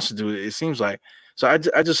what he wants to do. It seems like. So I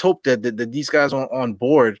just hope that these guys are on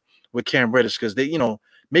board with Cam Reddish, because they,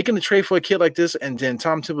 making the trade for a kid like this and then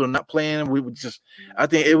Tom Thibodeau not playing, I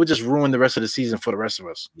think it would just ruin the rest of the season for the rest of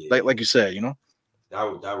us. Yeah. Like you said,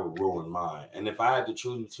 That would ruin mine. And if I had to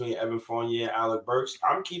choose between Evan Fournier and Alec Burks,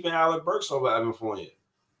 I'm keeping Alec Burks over Evan Fournier.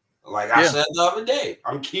 Like I said the other day,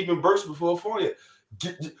 I'm keeping Burks before Fournier.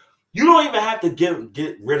 You don't even have to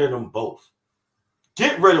get rid of them both.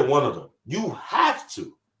 Get rid of one of them. You have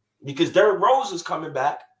to, because Derrick Rose is coming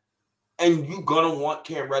back, and you're gonna want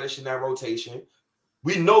Cam Reddish in that rotation.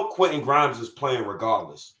 We know Quentin Grimes is playing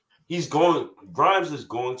regardless. Grimes is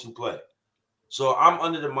going to play. So I'm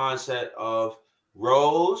under the mindset of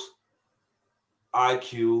Rose,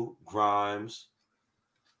 IQ, Grimes,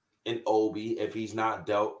 and Obi if he's not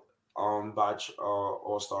dealt by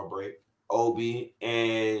All-Star break. Obi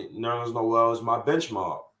and Nerlens Noel is my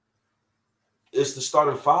benchmark. It's the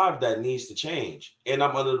starting five that needs to change. And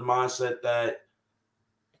I'm under the mindset that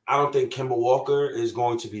I don't think Kemba Walker is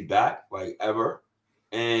going to be back, like, ever.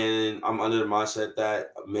 And I'm under the mindset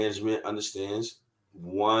that management understands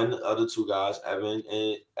one of the two guys,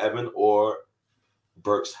 Evan or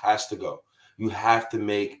Burks, has to go. You have to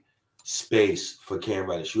make space for Cam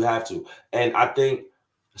Reddish. You have to. And I think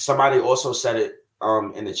somebody also said it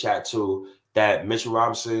in the chat too, that Mitchell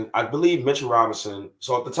Robinson,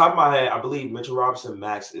 so at the top of my head, I believe Mitchell Robinson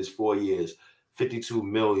max is 4 years, $52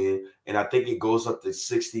 million, and I think it goes up to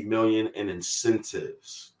 $60 million in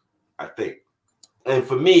incentives, I think. And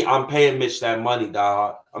for me, I'm paying Mitch that money,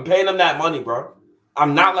 dog. I'm paying him that money, bro.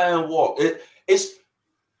 I'm not letting him walk. It's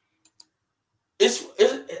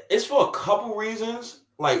for a couple reasons.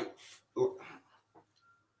 Like,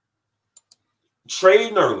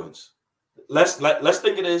 trade Nerlens. Let's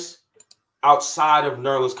think of this outside of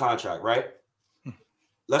Nerlens' contract, right?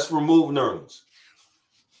 Let's remove Nerlens.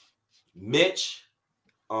 Mitch,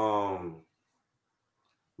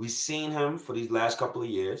 we've seen him for these last couple of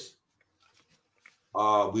years.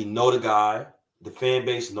 We know the guy. The fan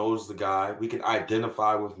base knows the guy. We can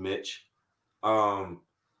identify with Mitch.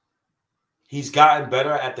 He's gotten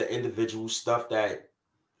better at the individual stuff that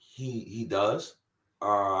he does.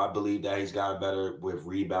 I believe that he's gotten better with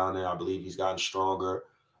rebounding. I believe he's gotten stronger.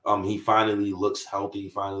 He finally looks healthy. He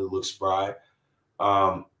finally looks spry.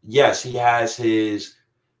 Yes, he has his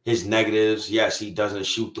negatives. Yes, he doesn't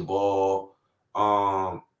shoot the ball.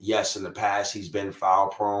 Yes, in the past he's been foul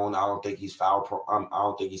prone. I don't think he's foul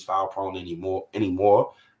prone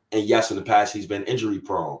anymore. And yes, in the past he's been injury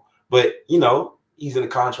prone. But he's in a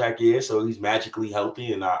contract year, so he's magically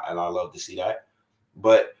healthy, and I love to see that.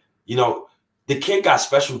 But the kid got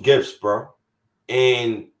special gifts, bro.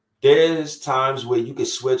 And there's times where you can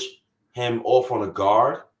switch him off on a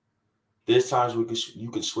guard. There's times where you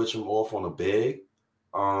can switch him off on a big.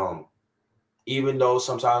 Even though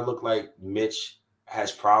sometimes it look like Mitch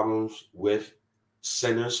has problems with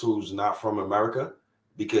centers who's not from America,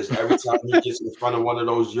 because every time he gets in front of one of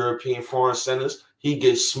those European foreign centers, he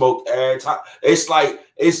gets smoked every time. It's like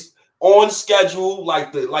it's on schedule,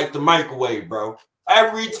 like the microwave, bro.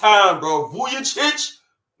 Every time, bro. Vujicic,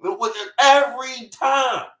 every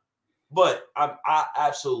time. But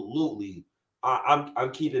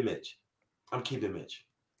I'm keeping Mitch. I'm keeping Mitch.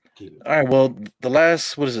 All right. Well, the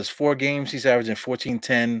last 4 games, he's averaging 14,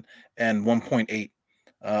 10, and 1.8.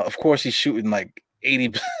 Of course, he's shooting like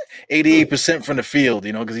 88% from the field,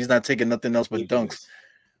 because he's not taking nothing else but dunks.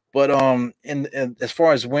 But in as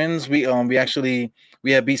far as wins, we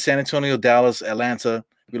had beat San Antonio, Dallas, Atlanta.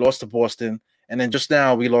 We lost to Boston, and then just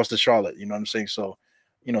now we lost to Charlotte. You know what I'm saying? So,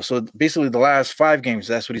 so basically the last 5 games,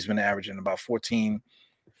 that's what he's been averaging, about 14,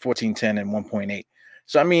 10, and 1.8.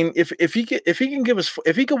 So I mean, if he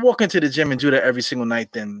could walk into the gym and do that every single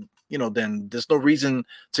night, then then there's no reason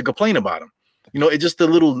to complain about him. It's just the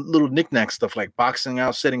little knickknack stuff like boxing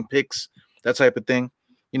out, setting picks, that type of thing.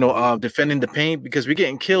 Defending the paint, because we're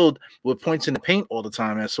getting killed with points in the paint all the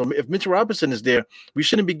time. And so if Mitchell Robinson is there, we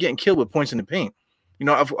shouldn't be getting killed with points in the paint.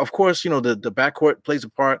 Of course, the backcourt plays a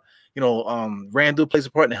part. Randall plays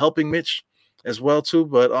a part in helping Mitch as well too.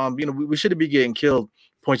 But we shouldn't be getting killed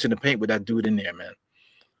points in the paint with that dude in there, man.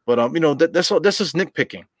 But that's just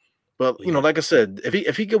nitpicking. But like I said,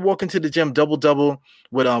 if he could walk into the gym double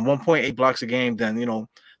with 1.8 blocks a game, then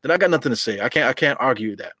I got nothing to say. I can't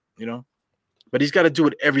argue that. But he's got to do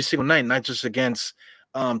it every single night, not just against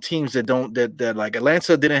teams that like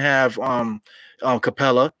Atlanta didn't have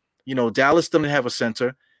Capella. Dallas didn't have a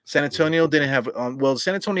center. San Antonio didn't have well,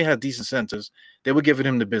 San Antonio had decent centers. They were giving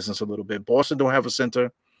him the business a little bit. Boston don't have a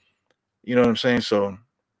center. You know what I'm saying? So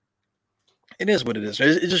it is what it is.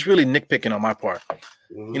 It's just really nitpicking on my part.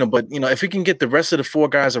 Mm-hmm. But if we can get the rest of the 4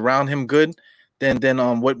 guys around him good, then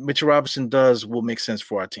what Mitchell Robinson does will make sense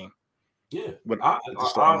for our team. Yeah, but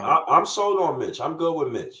I'm sold on Mitch. I'm good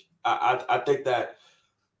with Mitch. I think that.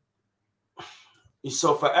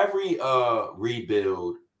 So for every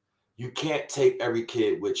rebuild, you can't take every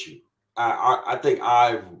kid with you. I think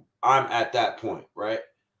I'm at that point, right?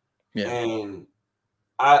 Yeah. And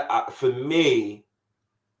I for me,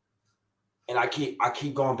 and I keep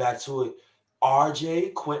going back to it.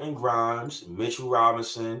 RJ, Quentin Grimes, Mitchell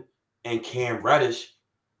Robinson, and Cam Reddish,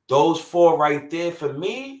 those 4 right there for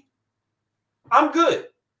me, I'm good.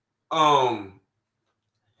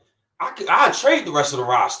 I'd trade the rest of the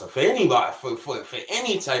roster for anybody for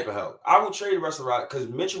any type of help. I would trade the rest of the roster because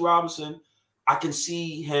Mitchell Robinson, I can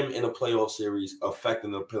see him in a playoff series affecting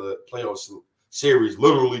the playoff series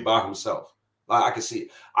literally by himself. Like I can see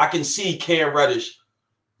it. I can see Cam Reddish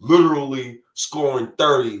literally scoring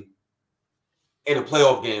 30 in a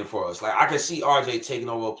playoff game for us. Like I can see RJ taking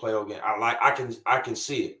over a playoff game. I can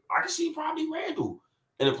see it. I can see probably Randall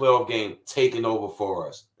in a playoff game taking over for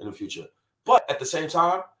us in the future. But at the same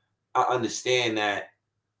time, I understand that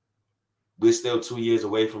we're still 2 years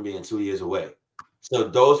away from being 2 years away. So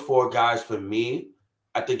those 4 guys, for me,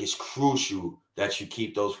 I think it's crucial that you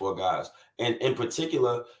keep those 4 guys. And in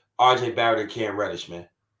particular, RJ Barrett and Cam Reddish, man.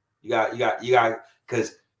 You got,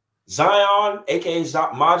 because Zion, aka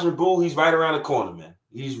Majin Buu, he's right around the corner, man.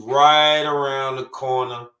 He's right around the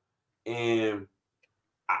corner. And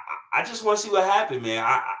I just want to see what happens, man.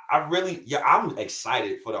 I'm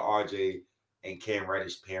excited for the RJ and Cam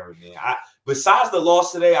Reddish pairing, man. Besides the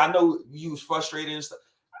loss today, I know you was frustrated and stuff.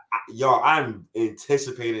 I'm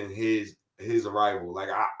anticipating his arrival. Like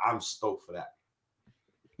I'm stoked for that.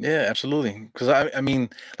 Yeah, absolutely. Because I mean,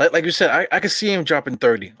 like you said, I could see him dropping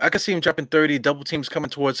 30. I could see him dropping 30. Double teams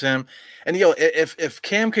coming towards him, and if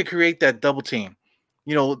Cam could create that double team,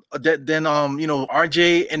 then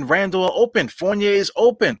RJ and Randall are open. Fournier is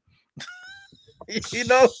open. you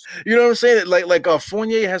know what I'm saying? Like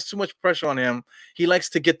Fournier has too much pressure on him. He likes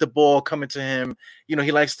to get the ball coming to him.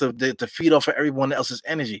 He likes to feed off of everyone else's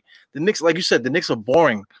energy. The Knicks, like you said, the Knicks are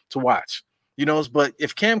boring to watch. But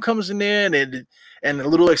if Cam comes in there and a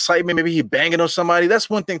little excitement, maybe he banging on somebody. That's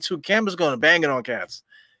one thing too. Cam is going to bang it on cats.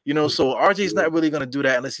 So RJ's not really going to do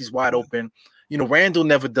that unless he's wide open. Randall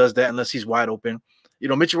never does that unless he's wide open.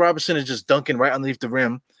 Mitchell Robinson is just dunking right underneath the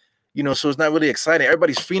rim. So it's not really exciting.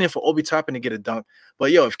 Everybody's fiending for Obi Toppin to get a dunk. But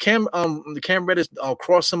if Cam Reddish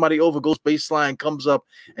cross somebody over, goes baseline, comes up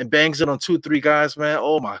and bangs it on 2-3 guys, man.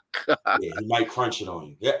 Oh my god. Yeah, he might crunch it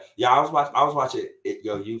on you. Yeah. I was watching it.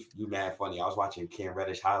 Yo, you mad funny. I was watching Cam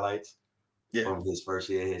Reddish highlights from his first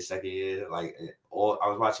year, his second year. I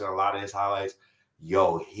was watching a lot of his highlights.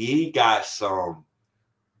 Yo, he got some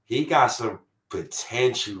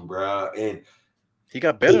potential, bro. And he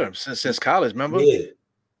got better since college, remember? Yeah.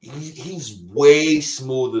 He's way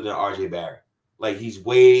smoother than RJ Barrett. Like he's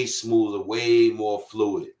way smoother, way more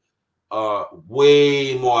fluid,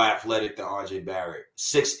 way more athletic than RJ Barrett.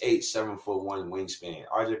 6'8", 7'1" wingspan.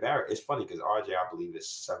 RJ Barrett, it's funny because RJ, I believe, is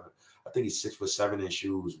 7. I think he's 6'7" in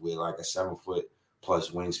shoes with like a 7 foot plus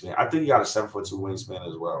wingspan. I think he got a 7'2" wingspan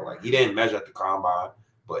as well. Like he didn't measure at the combine,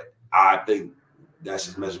 but I think that's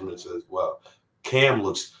his measurements as well. Cam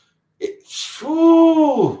looks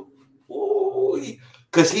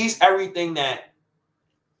because he's everything that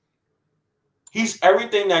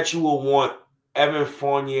you will want Evan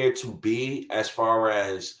Fournier to be as far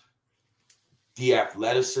as the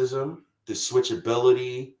athleticism, the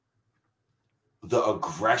switchability, the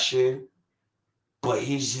aggression, but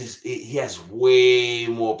he has way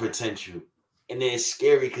more potential. And then it's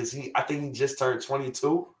scary because I think he just turned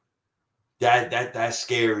 22. That's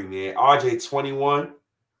scary, man. RJ 21.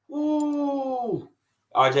 Ooh.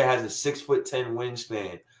 RJ has a 6'10"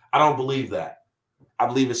 wingspan. I don't believe that. I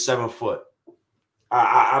believe it's 7 foot.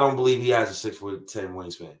 I don't believe he has a 6'10"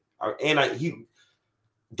 wingspan.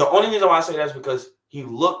 The only reason why I say that is because he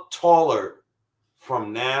looked taller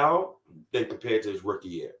from now than compared to his rookie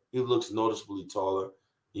year. He looks noticeably taller.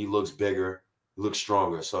 He looks bigger. He looks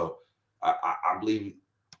stronger. So I believe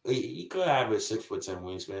he could have a 6'10"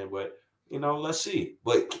 wingspan, but let's see.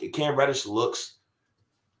 But Cam Reddish looks.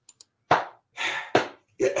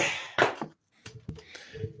 Yeah.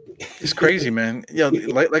 It's crazy, man.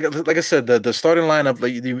 Like I said, the starting lineup,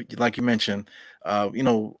 like you mentioned,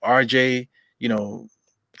 RJ,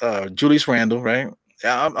 Julius Randle, right,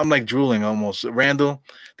 I'm like drooling almost. Randall.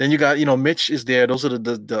 Then you got Mitch is there. Those are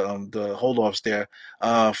the hold offs there.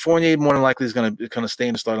 Fournier more than likely is gonna stay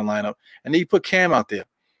in the starting lineup, and then you put Cam out there.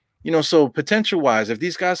 So potential wise, if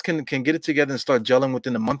these guys can get it together and start gelling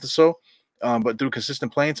within a month or so, but through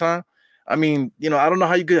consistent playing time, I mean, I don't know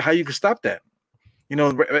how you could stop that.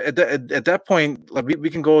 At that point, like we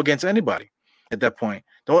can go against anybody. At that point,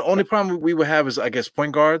 the only problem we would have is, I guess,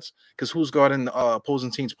 point guards, because who's guarding opposing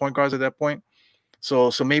teams' point guards at that point? So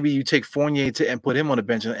maybe you take Fournier and put him on the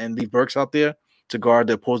bench and leave Burks out there to guard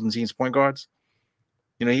the opposing team's point guards.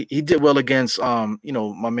 He did well against my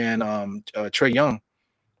man Trae Young.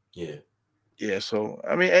 Yeah. Yeah, so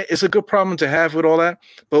I mean, it's a good problem to have with all that.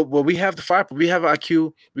 But we have the fire, we have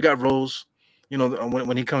IQ, we got Rose,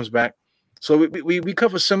 when he comes back. So we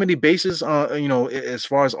cover so many bases, as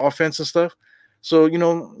far as offense and stuff. So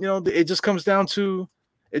it just comes down to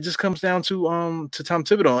to Tom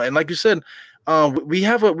Thibodeau, and like you said, we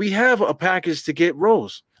have a package to get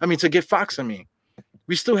Rose. I mean, to get Fox. I mean,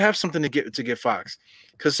 we still have something to get Fox,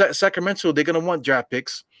 because Sacramento, they're gonna want draft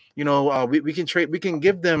picks. We can trade. We can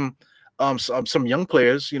give them some young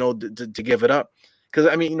players, to give it up. Because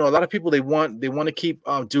I mean, a lot of people, they want to keep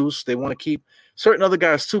Deuce. They want to keep certain other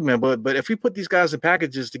guys too, man. But if we put these guys in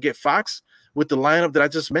packages to get Fox with the lineup that I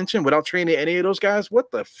just mentioned, without training any of those guys,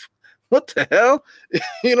 what the hell?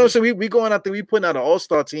 So we going out there, we putting out an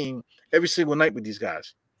all-star team every single night with these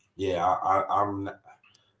guys. Yeah, I'm.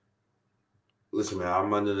 Listen, man,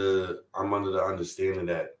 I'm under the understanding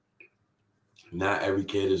that not every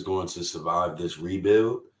kid is going to survive this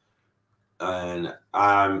rebuild, and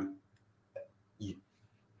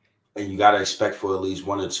you got to expect for at least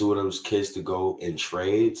one or two of those kids to go in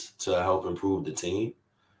trades to help improve the team.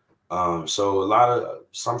 So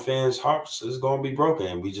some fans' hearts is going to be broken,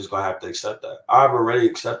 and we just going to have to accept that. I've already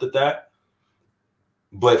accepted that.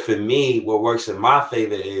 But for me, what works in my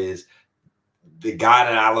favor is the guy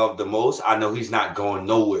that I love the most. I know he's not going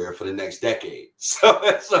nowhere for the next decade.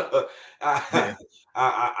 So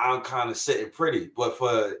I'm kind of sitting pretty. But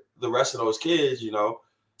for the rest of those kids,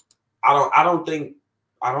 I don't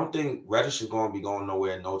think Reddish is going to be going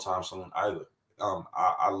nowhere no time soon either.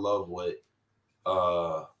 I love what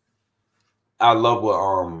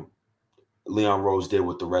Leon Rose did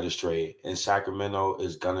with the Reddish trade, and Sacramento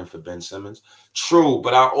is gunning for Ben Simmons. True,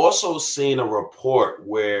 but I also seen a report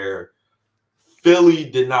where Philly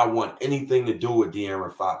did not want anything to do with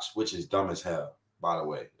De'Aaron Fox, which is dumb as hell, by the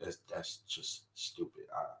way. That's just stupid.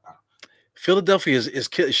 Philadelphia is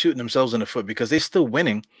shooting themselves in the foot, because they're still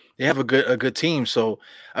winning. They have a good team. So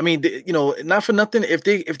I mean, not for nothing, if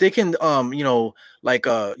they can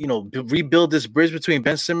rebuild this bridge between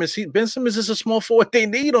Ben Simmons. Ben Simmons is a small forward they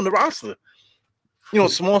need on the roster.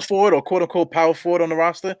 Small forward or quote unquote power forward on the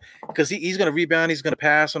roster, because he's going to rebound, he's going to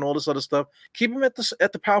pass, and all this other stuff. Keep him at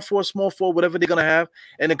the power forward, small forward, whatever they're going to have.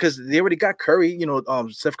 And then because they already got Curry,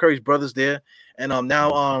 Steph Curry's brother's there, and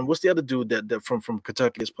now what's the other dude that from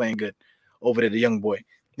Kentucky is playing good over there, the young boy.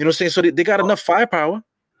 You know what I'm saying? So they got enough firepower.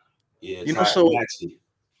 Yeah, Maxey.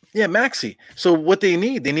 Yeah, Maxey. So what they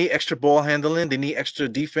need extra ball handling. They need extra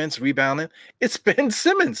defense, rebounding. It's Ben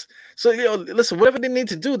Simmons. So, listen, whatever they need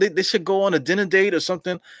to do, they should go on a dinner date or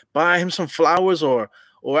something, buy him some flowers, or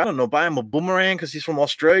I don't know, buy him a boomerang because he's from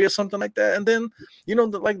Australia or something like that. And then,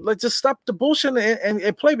 like just stop the bullshit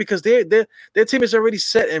and play, because their team is already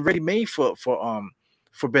set and ready made for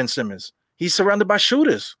Ben Simmons. He's surrounded by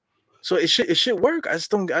shooters. So it should work. I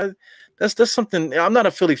just don't. That's something. I'm not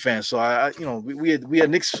a Philly fan, so we had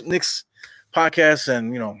Knicks podcast,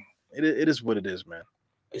 and it is what it is, man.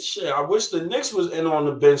 Shit, I wish the Knicks was in on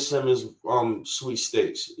the Ben Simmons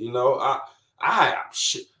sweepstakes.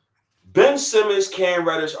 Ben Simmons, Cam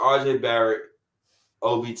Reddish, RJ Barrett,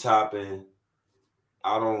 Obi Toppin.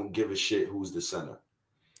 I don't give a shit who's the center.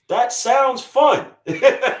 That sounds fun.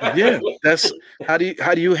 Yeah, that's how do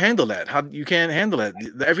you handle that? How you can't handle that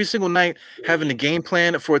every single night, having a game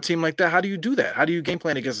plan for a team like that. How do you do that? How do you game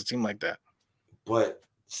plan against a team like that? But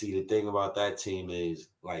see, the thing about that team is,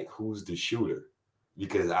 like, who's the shooter?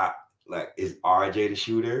 Because is RJ the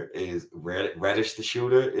shooter? Is Reddish the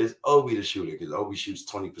shooter? Is Obi the shooter? Because Obi shoots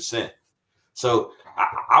 20%. So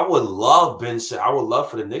I would love I would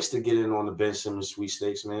love for the Knicks to get in on the Ben Simmons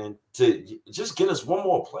sweepstakes, man. To just get us one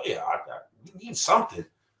more player. We need something.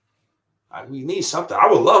 We need something. I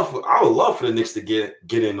would love for the Knicks to get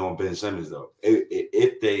in on Ben Simmons, though,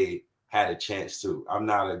 if they had a chance to. I'm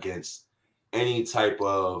not against any type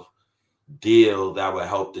of deal that would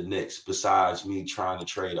help the Knicks besides me trying to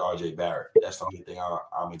trade RJ Barrett. That's the only thing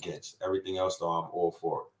I'm against. Everything else, though, I'm all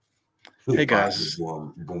for. Hey guys.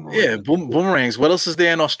 Boomerang. Yeah, boomerangs. What else is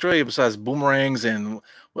there in Australia besides boomerangs and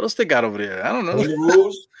what else they got over there? I don't know.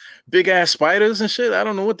 Kangaroos? Big ass spiders and shit. I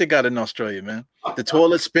don't know what they got in Australia, man. The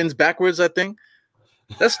toilet spins backwards, I think.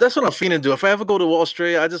 That's what I'm feeling to do. If I ever go to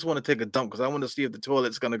Australia, I just want to take a dump because I want to see if the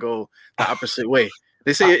toilet's gonna go the opposite way.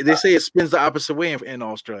 They say it spins the opposite way in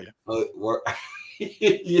Australia.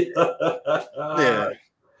 Yeah.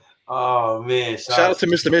 Oh man! Shout out to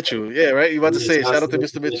Mr. Mitchell. Yeah, right. You about to say shout out to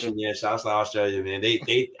Mr. Mitchell. Yeah, shout out to Australia, man.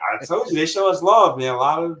 I told you they show us love, man. A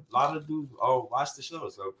lot of dudes watch the show,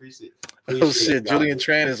 so appreciate Oh shit, Julian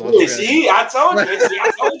Tran is Australian. See, I told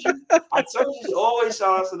you. Always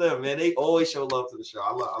shout out to them, man. They always show love to the show.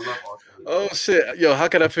 I love Australia. Oh shit, yo, how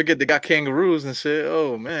could I forget? They got kangaroos and shit.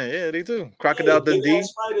 Oh man, yeah, they do. Crocodile Dundee,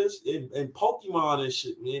 spiders and Pokemon and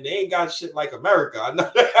shit, man. They ain't got shit like America. I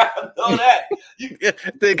know that. Yeah,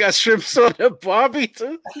 they got shrimps on the Barbie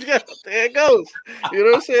too. Yeah, there it goes. You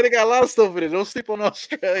know what I'm saying? They got a lot of stuff in it. Don't sleep on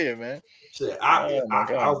Australia, man. Shit, I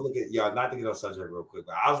was looking, not to get on subject real quick,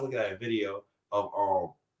 but I was looking at a video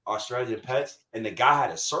of Australian pets, and the guy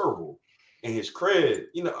had a serval in his crib.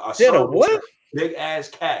 You know, a what? Big ass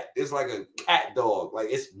cat. It's like a cat dog. Like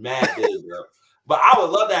it's mad big, bro. But I would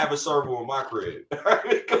love to have a serval in my crib.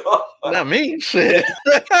 Not me, shit.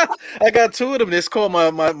 I got two of them. It's called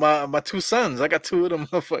my two sons. I got two of them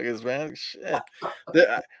motherfuckers, man. Shit.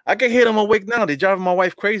 I can hear them awake now. They driving my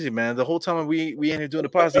wife crazy, man. The whole time we in here doing the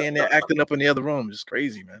podcast, they in there acting up in the other room. Just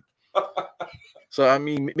crazy, man. So I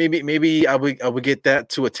mean, maybe I would get that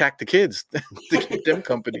to attack the kids to keep them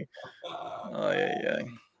company. Oh yeah.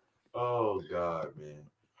 Oh God, man.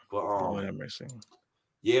 But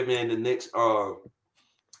yeah, man, the Knicks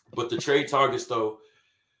but the trade targets though,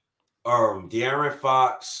 De'Aaron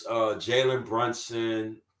Fox, Jalen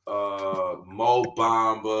Brunson, Mo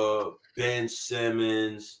Bamba, Ben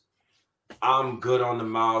Simmons. I'm good on the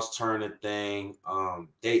Miles Turner thing.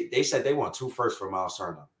 They said they want 2 firsts for Miles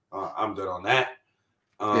Turner. I'm good on that.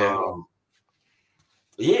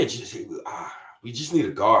 We just need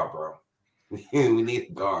a guard, bro. We need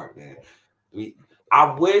a guard, man.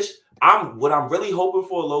 What I'm really hoping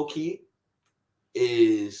for, low key,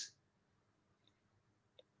 is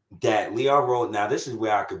that Leon Rose. Now, this is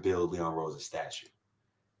where I could build Leon Rose a statue.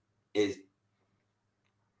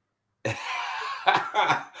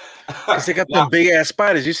 Because they got them big ass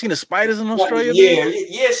spiders. You seen the spiders in Australia?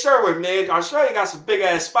 Yeah, sure, man. Australia got some big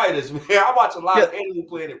ass spiders, man. I watch a lot of Animal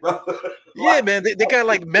Planet, bro. Yeah, man. They got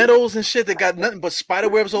like meadows and shit. They got nothing but spider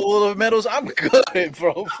webs all over meadows. I'm good,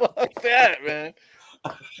 bro. Fuck that, man.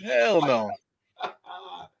 Hell no.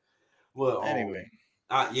 Well, anyway,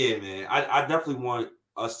 yeah, man. I definitely want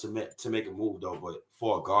us to make a move though, but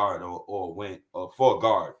for a guard or for a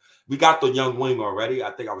guard. We got the young wing already. I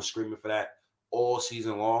think I was screaming for that all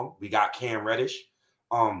season long. We got Cam Reddish.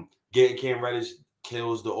 Getting Cam Reddish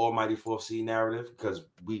kills the almighty 4th seed narrative because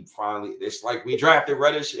it's like we drafted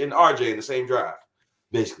Reddish and RJ in the same draft,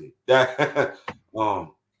 basically. That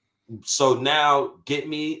so now get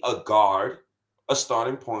me a guard, a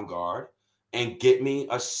starting point guard, and get me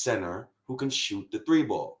a center who can shoot the 3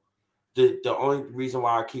 ball. The only reason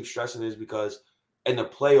why I keep stressing is because in the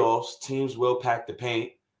playoffs, teams will pack the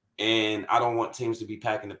paint, and I don't want teams to be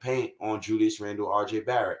packing the paint on Julius Randle, RJ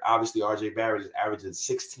Barrett. Obviously, RJ Barrett is averaging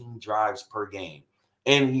 16 drives per game,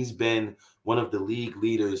 and he's been one of the league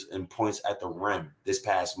leaders in points at the rim this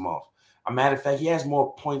past month. As a matter of fact, he has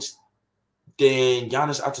more points than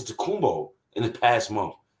Giannis Antetokounmpo in the past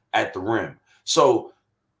month at the rim. So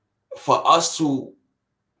for us to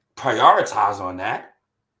prioritize on that,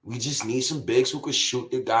 we just need some bigs who could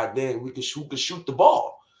shoot shoot the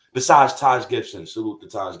ball. Besides Taj Gibson, salute to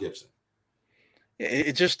Taj Gibson.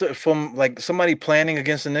 It just from like somebody planning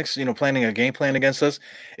against the Knicks, planning a game plan against us,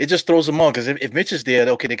 it just throws them on because if Mitch is there,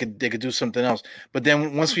 okay, they could do something else. But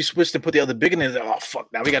then once we switch to put the other big in there, oh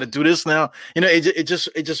fuck, now we got to do this now. It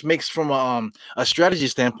just makes from a strategy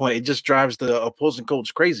standpoint, it just drives the opposing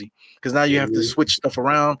coach crazy because now you have to switch stuff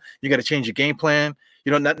around. You got to change your game plan.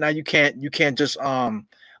 Now you can't just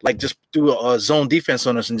just do a zone defense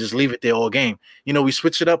on us and just leave it there all game. We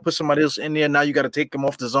switch it up, put somebody else in there. Now you got to take them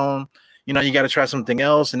off the zone. You got to try something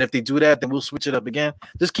else. And if they do that, then we'll switch it up again.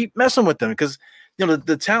 Just keep messing with them because,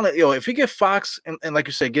 the talent, if we get Fox and like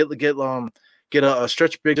you said, get a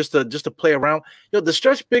stretch big just to play around. The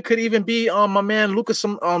stretch big could even be my man Lucas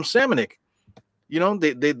Samanic.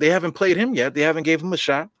 They haven't played him yet. They haven't gave him a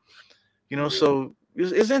shot. So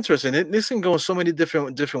it's interesting. This can go in so many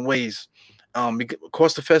different ways.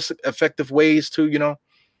 Cost effective ways too.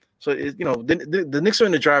 So the Knicks are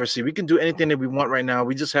in the driver's seat. We can do anything that we want right now.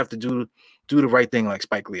 We just have to do the right thing, like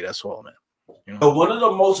Spike Lee. That's all, man. But one of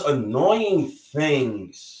the most annoying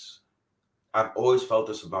things I've always felt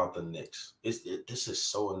this about the Knicks. This is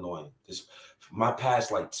so annoying. My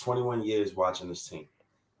past like 21 years watching this team.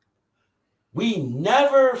 We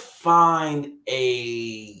never find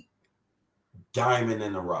a diamond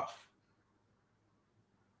in the rough.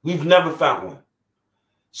 We've never found one.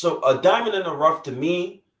 So a diamond in the rough to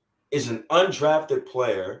me is an undrafted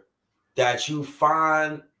player that you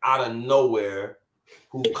find out of nowhere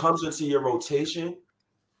who comes into your rotation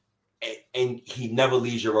and he never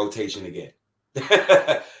leaves your rotation again.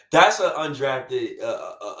 That's an undrafted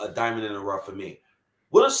a diamond in the rough for me.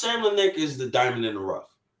 Will Samanic is the diamond in the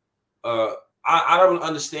rough. I don't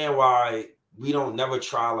understand why we don't never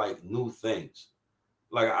try like new things.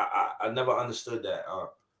 Like I never understood that.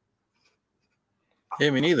 Yeah,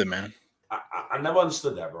 me neither, man. I never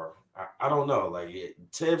understood that, bro. I don't know. Like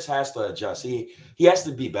Tibbs has to adjust. He has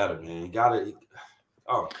to be better, man. He gotta.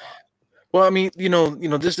 Oh God. Well, I mean,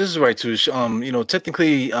 this is right too.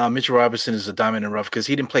 Technically, Mitchell Robinson is a diamond in the rough because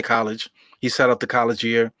he didn't play college. He sat out the college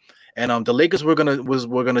year, and the Lakers were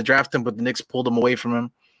gonna draft him, but the Knicks pulled him away from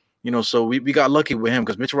him. So we got lucky with him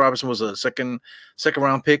because Mitchell Robinson was a second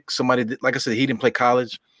round pick. Somebody like I said, he didn't play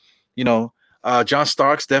college. John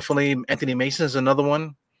Starks definitely. Anthony Mason is another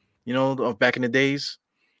one. Of back in the days.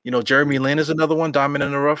 Jeremy Lin is another one, diamond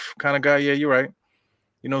in the rough kind of guy. Yeah, you're right.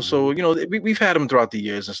 So we've had them throughout the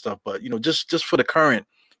years and stuff, but just for the current,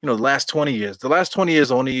 the last 20 years, the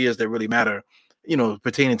only years that really matter,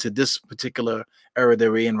 pertaining to this particular era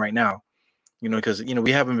that we're in right now, because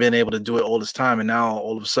we haven't been able to do it all this time, and now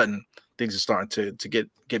all of a sudden things are starting to get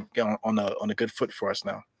on a good foot for us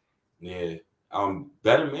now. Yeah,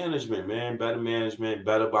 better management, man,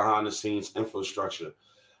 better behind the scenes infrastructure.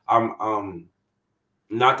 I'm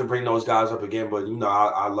not to bring those guys up again, but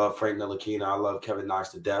I love Frank Ntilikina. I love Kevin Knox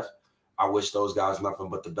to death. I wish those guys nothing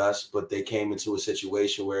but the best, but they came into a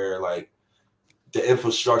situation where like the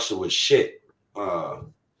infrastructure was shit,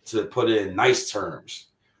 to put it in nice terms.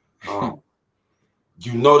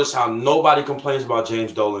 You notice how nobody complains about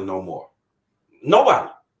James Dolan no more. Nobody.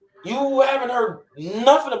 You haven't heard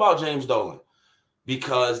nothing about James Dolan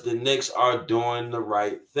because the Knicks are doing the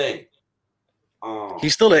right thing.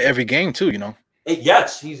 He's still at every game too,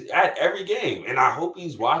 Yes, he's at every game, and I hope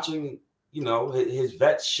he's watching. His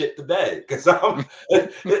vets shit the bed because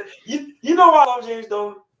you know I love James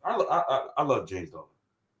Dolan. I love James Dolan.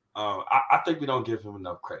 I think we don't give him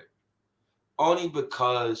enough credit, only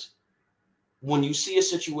because when you see a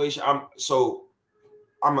situation, I'm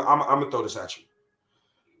gonna throw this at you.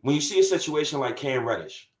 When you see a situation like Cam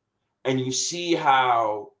Reddish, and you see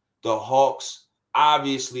how the Hawks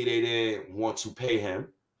obviously they didn't want to pay him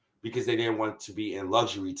because they didn't want to be in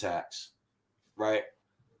luxury tax, right?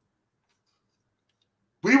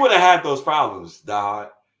 We would have had those problems, dog.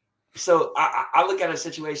 So I look at a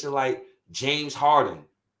situation like James Harden,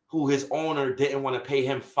 who his owner didn't want to pay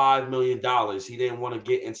him $5 million. He didn't want to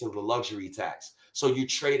get into the luxury tax. So you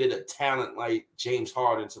traded a talent like James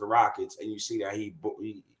Harden to the Rockets, and you see that he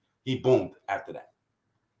boomed after that.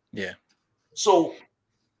 Yeah. So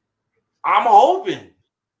I'm hoping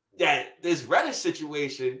that this Reddish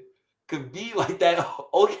situation could be like that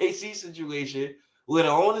OKC situation where the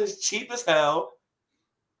owner's cheap as hell.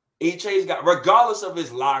 HA's got, regardless of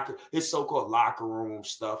his so-called locker room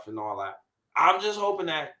stuff and all that. I'm just hoping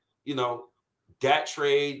that, that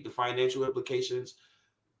trade, the financial implications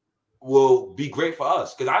will be great for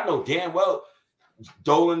us. Because I know damn well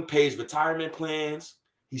Dolan pays retirement plans.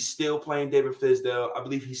 He's still playing David Fizdale. I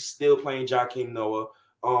believe he's still playing Joakim Noah.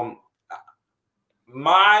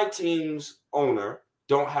 My team's owner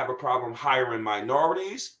don't have a problem hiring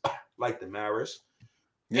minorities like the Maris.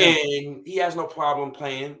 Yeah. And he has no problem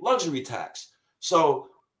paying luxury tax. So,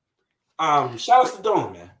 shout out to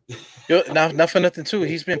Dolan, man. Not for nothing too.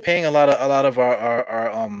 He's been paying a lot of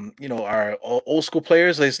our old school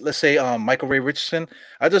players. Let's say Michael Ray Richardson.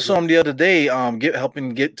 I just saw him the other day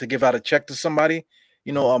helping give out a check to somebody.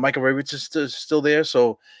 Michael Ray Richardson is still there,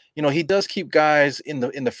 so he does keep guys in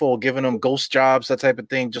the fold, giving them ghost jobs, that type of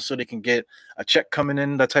thing, just so they can get a check coming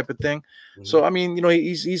in, that type of thing. Mm-hmm. So I mean,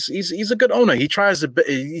 he's a good owner. He tries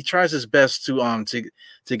his best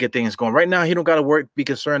to get things going. Right now, he don't got to be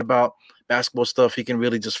concerned about basketball stuff. He can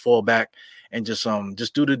really just fall back and just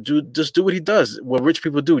do what he does, what rich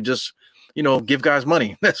people do. Just give guys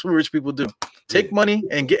money. That's what rich people do. Take money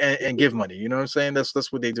and give money. You know what I'm saying?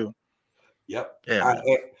 That's what they do. Yep. Yeah.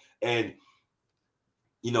 And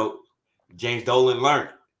James Dolan learned,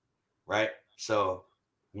 right? So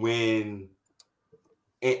and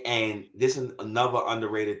this is another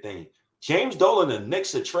underrated thing. James Dolan, the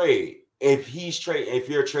Knicks a trade. If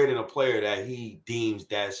you're trading a player that he deems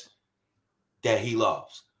that he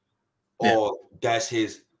loves, or that's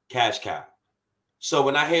his cash cow. So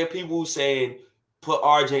when I hear people saying put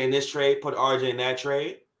RJ in this trade, put RJ in that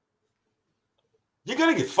trade, you're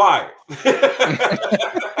gonna get fired.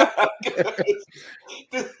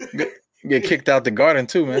 Get kicked out the garden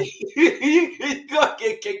too, man. You're gonna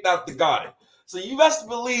get kicked out the garden. So you best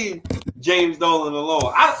believe James Dolan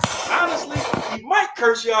alone. Honestly, he might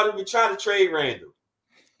curse you out if you try to trade Randall.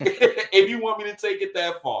 If you want me to take it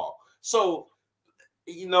that far. So,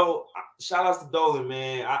 shout outs to Dolan,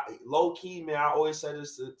 man. Low key, man. I always said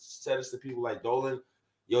this to people like Dolan.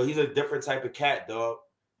 Yo, he's a different type of cat, dog.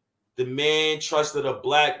 The man trusted a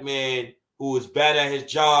black man who was bad at his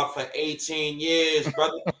job for 18 years,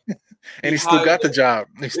 brother. And he still got the job.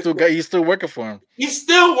 He's still working for him. He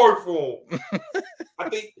still worked for him. I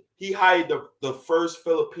think he hired the first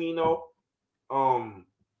Filipino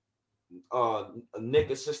Nick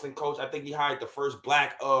assistant coach. I think he hired the first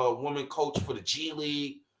black woman coach for the G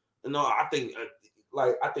League. I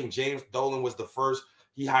think James Dolan was the first.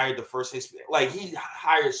 He hired the first Hispanic. Like, he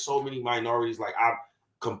hired so many minorities. Like, I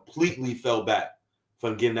completely fell back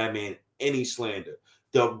from giving that man any slander.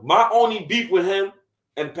 My only beef with him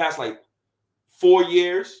in the past 4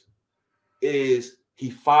 years is he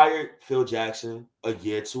fired Phil Jackson a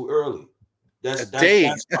year too early. That's a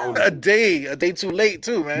day too late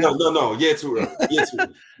too, man. No, year too early. Year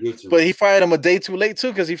too but he fired him a day too late too,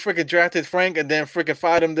 because he freaking drafted Frank and then freaking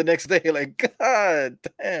fired him the next day. Like, God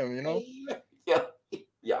damn,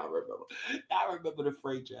 Yeah, I remember the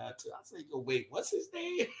Frank draft too. I said, yo, wait, what's his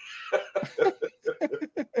name?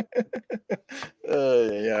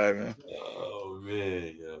 Yeah, man.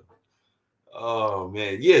 Oh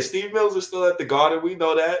man, yeah. Steve Mills is still at the Garden. We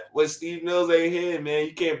know that. When Steve Mills ain't here, man,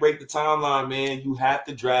 you can't break the timeline, man. You have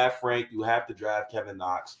to draft Frank. You have to draft Kevin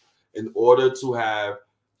Knox in order to have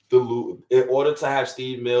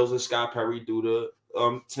Steve Mills and Scott Perry do the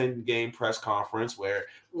 10-game press conference where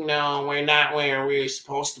we're not where we're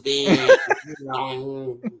supposed to be.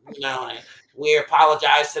 We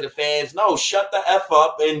apologize to the fans. No, shut the F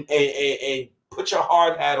up and put your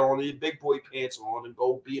hard hat on and your big boy pants on and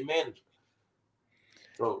go be a manager.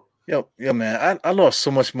 So yo, man, I lost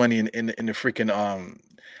so much money in the freaking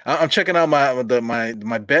I'm checking out my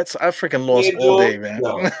bets. I freaking lost all day, man.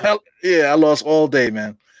 Yeah, I lost all day,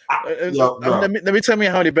 man. Let me tell me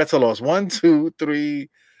how many bets I lost. 1, 2, 3,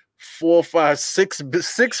 4, 5, 6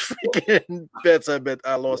 freaking bets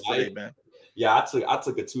I lost today, man. Yeah, I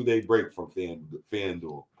took a 2-day break from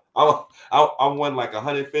FanDuel. I won like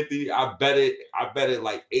 150. I bet it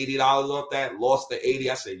like $80 off that. Lost the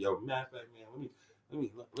 80. I said, yo, man,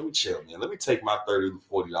 let me chill, man. Let me take my $30 to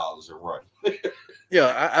 $40 and run.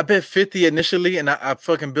 Yeah, I bet 50 initially, and I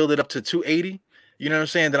fucking built it up to 280. You know what I'm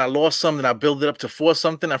saying? Then I lost some, then I built it up to 4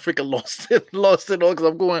 something. I freaking lost it all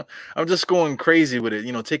because I'm just going crazy with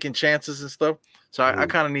it, taking chances and stuff. So I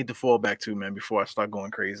kind of need to fall back too, man, before I start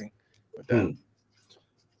going crazy with that.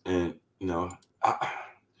 And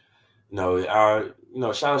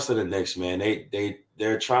shout out to the Knicks, man.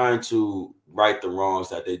 They're trying to right the wrongs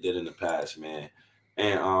that they did in the past, man.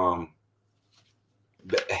 And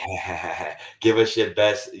give us your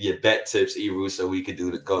bet tips, Eru, so we could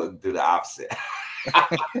do the opposite.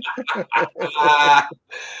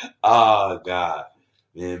 Oh God,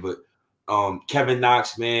 man! But Kevin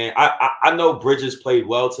Knox, man, I know Bridges played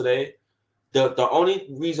well today. The only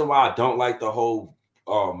reason why I don't like the whole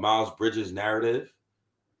Miles Bridges narrative,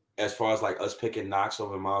 as far as like us picking Knox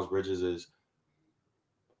over Miles Bridges, is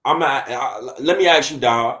let me ask you,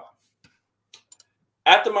 Dom.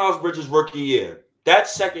 After Miles Bridges' rookie year, that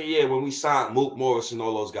second year when we signed Mook Morris and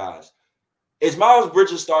all those guys, is Miles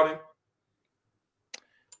Bridges starting?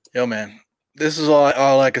 Yo, man, this is all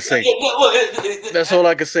I can say. That's all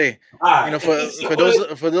I can say. Right. For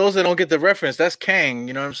those that don't get the reference, that's Kang.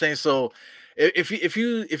 You know what I'm saying? So if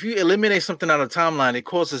you eliminate something out of timeline, it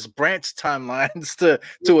causes branch timelines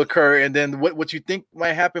to occur, and then what you think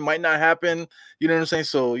might happen might not happen. You know what I'm saying?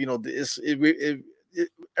 So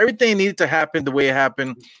everything needed to happen the way it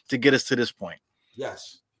happened to get us to this point.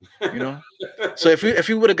 Yes. So if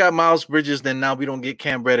we would have got Miles Bridges, then now we don't get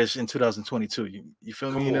Cam Reddish in 2022. You feel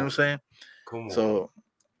me? You know what I'm saying? Come on. So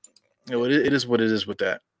it is what it is with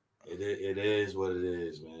that. It is what it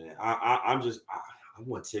is, man. I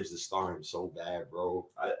want Tibbs to start him so bad, bro.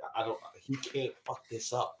 I don't. He can't fuck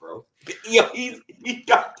this up, bro. He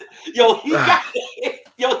got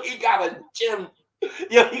a gym.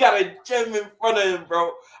 He got a gym in front of him,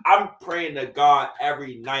 bro. I'm praying to God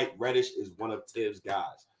every night Reddish is one of Tibbs'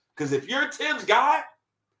 guys. Because if you're Tibbs' guy,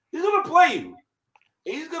 he's gonna play you.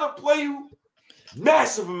 He's gonna play you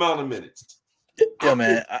massive amount of minutes. Yeah,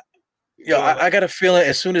 man. Yeah, I got a feeling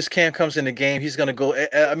as soon as Cam comes in the game, he's gonna go.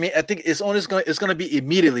 I mean, I think it's gonna be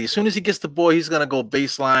immediately. As soon as he gets the ball, he's gonna go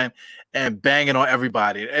baseline and bang it on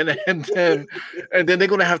everybody, and then they're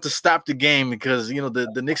gonna have to stop the game because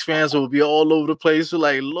the Knicks fans will be all over the place. They're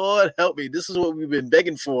like, Lord help me, this is what we've been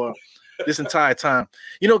begging for this entire time.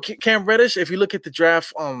 Cam Reddish. If you look at the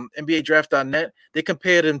draft, NBADraft.net, they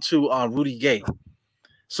compared him to Rudy Gay.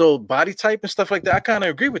 So body type and stuff like that, I kind of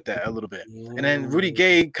agree with that a little bit. And then Rudy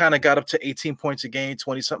Gay kind of got up to 18 points a game,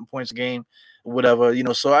 20-something points a game, whatever,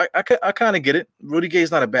 So I kind of get it. Rudy Gay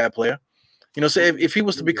is not a bad player. So if he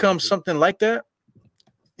was to become something like that,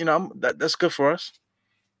 that's good for us.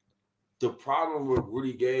 The problem with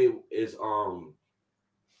Rudy Gay is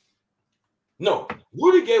no,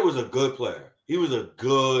 Rudy Gay was a good player. He was a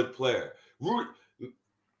good player.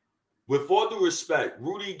 With all due respect,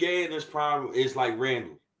 Rudy Gay in his prime is like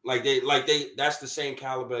Randall. That's the same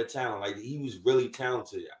caliber of talent. Like, he was really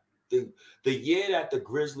talented. The year that the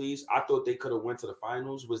Grizzlies, I thought they could have went to the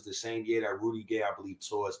finals, was the same year that Rudy Gay, I believe,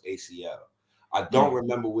 tore his ACL. I don't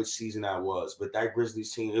remember which season that was, but that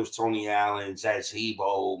Grizzlies team, it was Tony Allen, Zach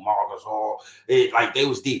Hebo, Marcus Hall. They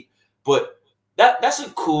was deep. But that's a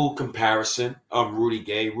cool comparison. Rudy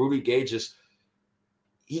Gay. Rudy Gay just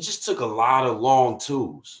took a lot of long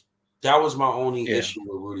twos. That was my only issue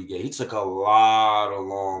with Rudy Gay. He took a lot of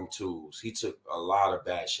long twos. He took a lot of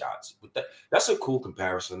bad shots. But that's a cool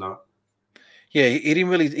comparison, though. Yeah, he didn't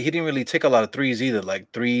really take a lot of threes either,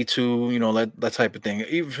 like 3, 2, that type of thing.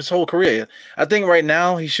 Even his whole career, I think right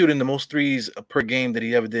now he's shooting the most threes per game that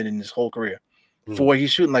he ever did in his whole career.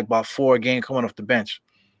 He's shooting like about 4 a game coming off the bench.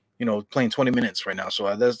 Playing 20 minutes right now.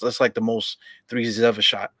 So that's like the most threes he's ever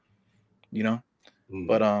shot.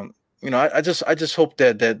 But I just hope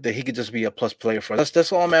that he could just be a plus player for us.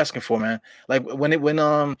 That's all I'm asking for, man. Like when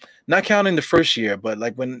not counting the first year, but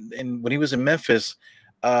like when he was in Memphis,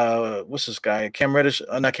 what's this guy? Cam Reddish,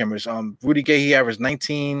 not Cam Reddish. Rudy Gay, he averaged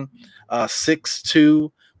 19, 6,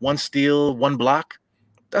 2, 1 steal, 1 block.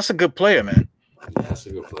 That's a good player, man. Yeah, that's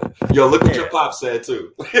a good player. Yo, look what your pop said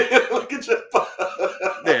too. Look at your pop.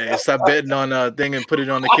 Yeah, stop betting on thing and put it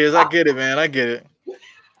on the kids. I get it, man. I get it.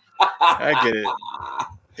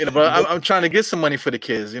 But I'm trying to get some money for the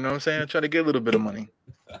kids. You know what I'm saying? I'm trying to get a little bit of money.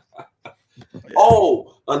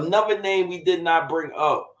 Oh, another name we did not bring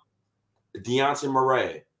up, Dejounte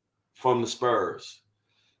Murray from the Spurs.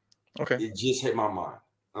 Okay. It just hit my mind.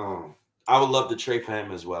 I would love to trade for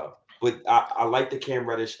him as well. But I like the Cam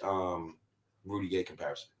Reddish, Rudy Gay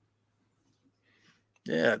comparison.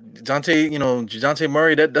 Yeah, Dejounte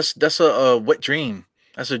Murray, that's a wet dream.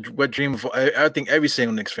 That's a wet dream for I think every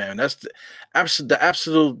single Knicks fan. That's the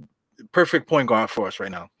absolute perfect point guard for us right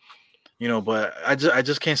now. But I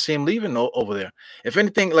just can't see him leaving over there. If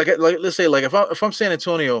anything, like let's say, like if I'm San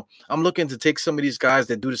Antonio, I'm looking to take some of these guys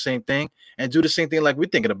that do the same thing and do the same thing like we're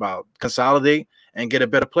thinking about, consolidate and get a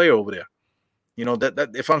better player over there.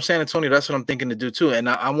 That if I'm San Antonio, that's what I'm thinking to do too. And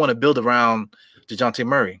I want to build around Dejounte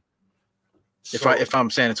Murray. If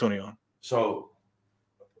I'm San Antonio. So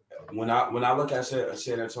when I look at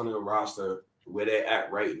San Antonio roster, where they're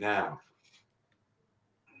at right now,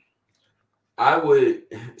 I would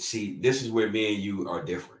see, this is where me and you are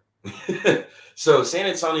different. So San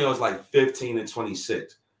Antonio is like 15 and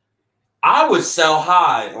 26. I would sell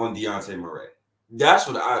high on Dejounte Murray. That's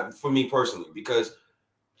what for me personally, because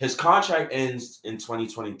his contract ends in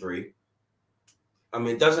 2023. I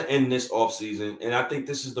mean, it doesn't end this offseason, and I think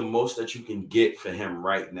this is the most that you can get for him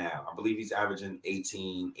right now. I believe he's averaging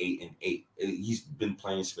 18, 8, and 8. He's been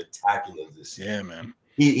playing spectacular this season. Yeah, man.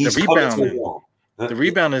 He's the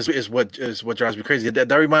rebound is what drives me crazy. That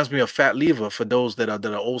reminds me of Fat Lever for those that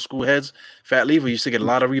are old school heads. Fat Lever used to get a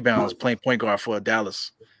lot of rebounds playing point guard for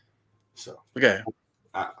Dallas. So okay,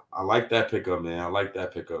 I like that pickup, man.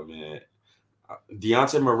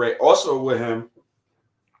 Dejounte Murray also with him.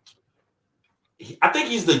 I think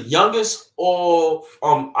he's the youngest all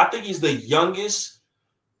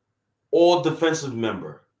defensive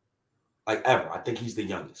member, like ever. I think he's the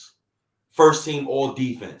youngest. First team all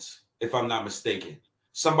defense, if I'm not mistaken.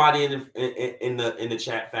 Somebody in the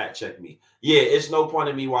chat fact check me. Yeah, it's no point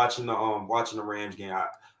in me watching the Rams game.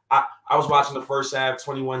 I was watching the first half,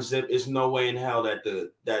 21-zip. It's no way in hell that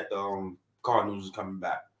the Cardinals is coming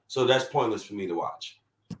back. So that's pointless for me to watch.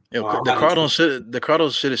 Yeah, the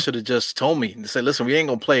Cardinals should have just told me and said, "Listen, we ain't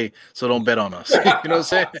gonna play, so don't bet on us." You know what I'm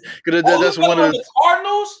saying? That's one of the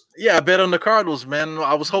Cardinals. Yeah, I bet on the Cardinals, man.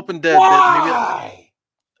 I was hoping that maybe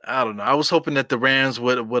I don't know. I was hoping that the Rams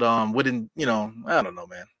wouldn't. I don't know,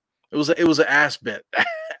 man. It was an ass bet,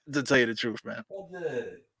 to tell you the truth, man.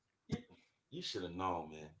 You should have known,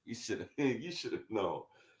 man. You should have known.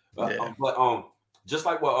 Yeah. But just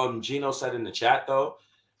like what Gino said in the chat though.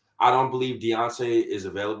 I don't believe Deontay is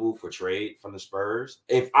available for trade from the Spurs.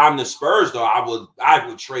 If I'm the Spurs, though, I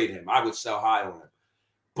would trade him. I would sell high on him.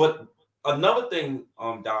 But another thing,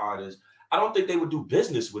 Don, is I don't think they would do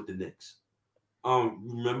business with the Knicks.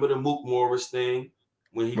 Remember the Mook Morris thing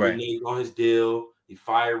when he reneged on his deal? He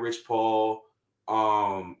fired Rich Paul.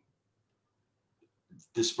 The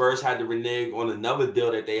Spurs had to renege on another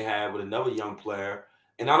deal that they had with another young player,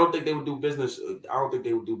 and I don't think they would do business. I don't think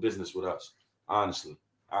they would do business with us, honestly.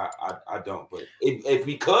 I don't, but if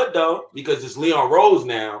we could though, because it's Leon Rose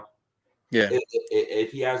now. Yeah.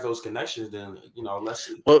 If he has those connections, then let's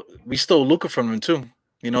see. Well, we stole Luka from him too.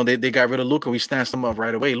 They got rid of Luka. We snatched him up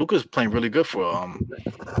right away. Luka's playing really good for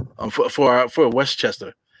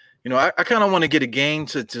Westchester. I kind of want to get a game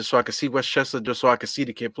to so I can see Westchester, just so I can see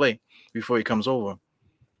the kid play before he comes over.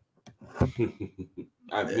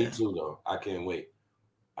 Me too, though. I can't wait,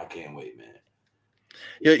 man.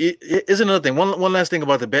 Yeah, isn't another thing. One last thing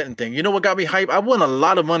about the betting thing. You know what got me hype? I won a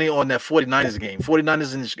lot of money on that 49ers game.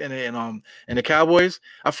 49ers and the Cowboys.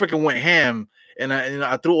 I freaking went ham, and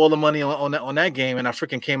I threw all the money on that game, and I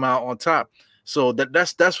freaking came out on top. So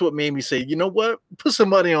that's what made me say, you know what? Put some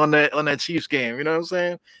money on that Chiefs game. You know what I'm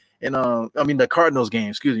saying? And the Cardinals game.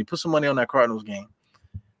 Excuse me. Put some money on that Cardinals game.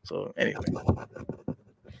 So anyway,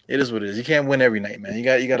 it is what it is. You can't win every night, man. You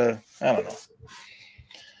gotta. I don't know.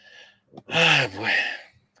 Ah, boy.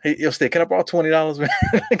 Hey, yo, Stay, can I borrow $20, man?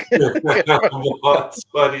 Can I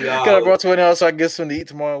borrow $20 so I can get something to eat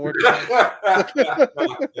tomorrow at work?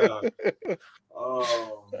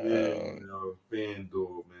 Oh, man.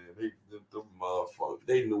 FanDuel, man. The motherfuckers,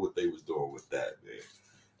 they knew what they was doing with that, man.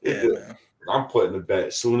 Yeah, man. I'm putting the bet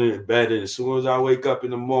as soon as I wake up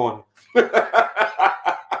in the morning.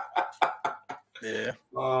 Yeah.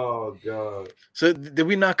 Oh, God. So did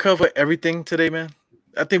we not cover everything today, man?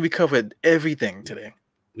 I think we covered everything today.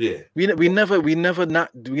 Yeah, we never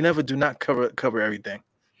do not cover everything.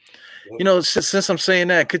 Since I'm saying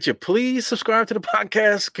that, could you please subscribe to the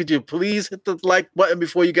podcast? Could you please hit the like button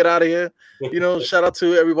before you get out of here? Shout out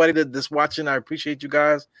to everybody that's watching. I appreciate you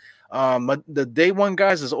guys. The day one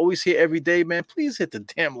guys is always here every day, man. Please hit the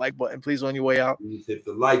damn like button, please, on your way out. Please hit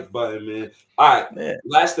the like button, man. All right, yeah.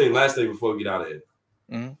 Last thing before we get out of here.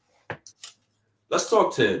 Mm-hmm. Let's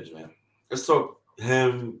talk Tibbs, man. Let's talk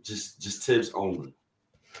him, just Tibbs only.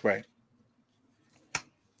 Right.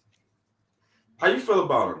 How you feel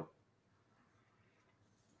about him?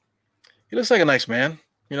 He looks like a nice man,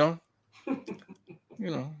 I don't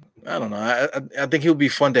know. I think he'll be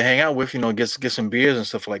fun to hang out with, get some beers and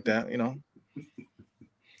stuff like that,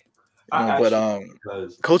 But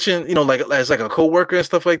coaching, like as like a co-worker and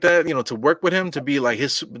stuff like that, to work with him, to be like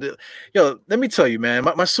his, let me tell you, man,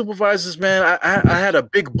 my supervisors, man, I had a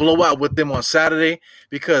big blowout with them on Saturday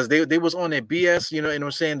because they was on their BS, you know what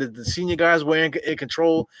I'm saying? The senior guys were in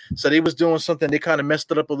control, so they was doing something, they kind of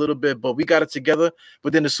messed it up a little bit, but we got it together.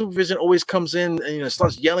 But then the supervision always comes in and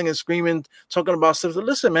starts yelling and screaming, talking about stuff. So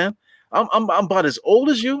listen, man, I'm about as old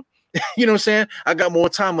as you, you know what I'm saying? I got more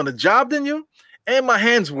time on the job than you, and my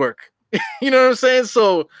hands work. You know what I'm saying?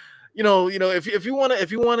 So, if you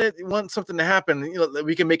want something to happen,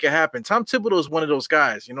 we can make it happen. Tom Thibodeau is one of those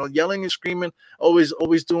guys, yelling and screaming, always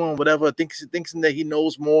doing whatever, thinking that he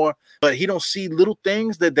knows more, but he don't see little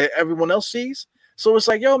things that everyone else sees. So it's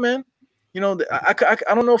like, yo, man, I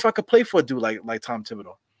don't know if I could play for a dude like Tom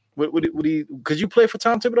Thibodeau. Could you play for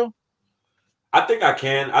Tom Thibodeau? I think I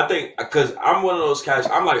can. I think because I'm one of those cats.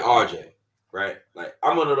 I'm like RJ, right? Like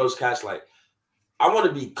I'm one of those cats. Like I want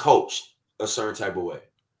to be coached a certain type of way.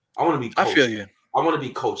 I want to be coached. I feel you. I want to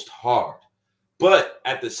be coached hard. But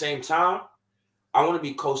at the same time, I want to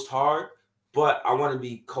be coached hard, but I want to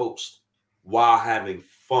be coached while having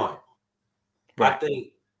fun. Right. I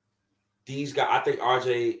think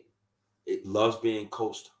RJ loves being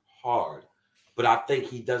coached hard, but I think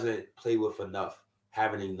he doesn't play with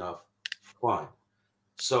having enough fun.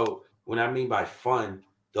 So when I mean by fun,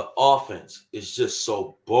 the offense is just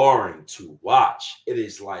so boring to watch. It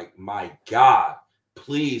is like, my God,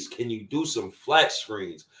 please, can you do some flex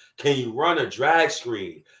screens? Can you run a drag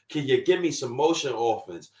screen? Can you give me some motion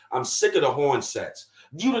offense? I'm sick of the horn sets.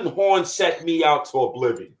 You didn't horn set me out to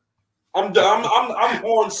oblivion. I'm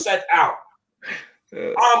horn set out.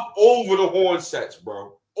 I'm over the horn sets,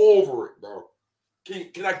 bro. Over it, bro.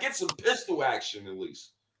 Can I get some pistol action at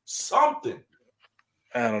least? Something.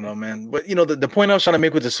 I don't know, man. But the point I was trying to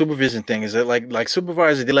make with the supervision thing is that like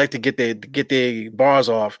supervisors, they like to get their bars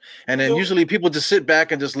off, and then usually people just sit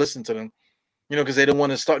back and just listen to them, because they don't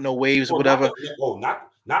want to start no waves or whatever.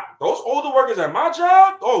 Not those older workers at my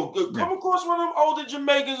job. Come across one of them older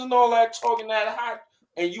Jamaicans and all that talking that hot.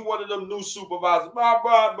 and you one of them new supervisors, my boy,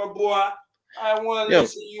 I want to Yo,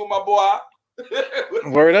 listen to you, my boy.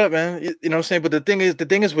 word up, man. You know what I'm saying? But the thing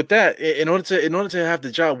is with that, in order to have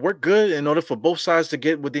the job work good, in order for both sides to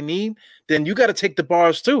get what they need, then you got to take the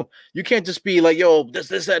bars too. You can't just be like, yo, this,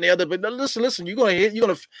 that, and the other. But no, listen, you're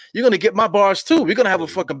gonna get my bars too. We're gonna have a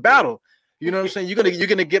fucking battle. You know what I'm saying? You're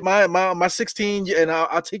gonna get my 16, and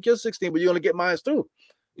I'll take your 16, but you're gonna get mine too.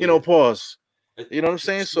 You know, pause. You know what I'm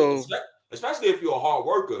saying? So especially if you're a hard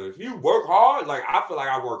worker. If you work hard, like I feel like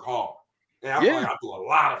I work hard. And I feel like I do a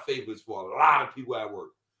lot of favors for a lot of people at work.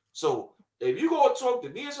 So if you go talk to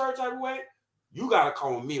me a certain type of way, you gotta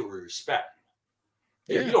come with me with respect.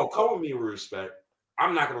 If you don't come with me with respect,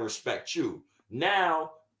 I'm not gonna respect you.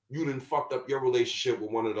 Now you done fucked up your relationship with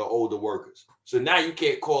one of the older workers. So now you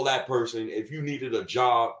can't call that person if you needed a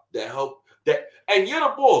job that help that, and you're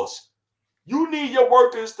the boss. You need your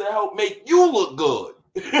workers to help make you look good.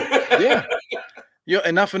 Yo,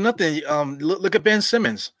 and not for nothing. Look at Ben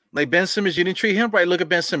Simmons. Like Ben Simmons, you didn't treat him right. Look at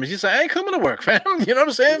Ben Simmons. He's like, I ain't coming to work, fam. You know what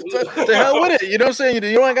I'm saying? To hell with it. You know what I'm saying?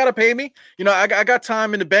 You don't gotta pay me. You know, I got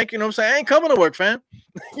time in the bank. You know what I'm saying? I ain't coming to work, fam.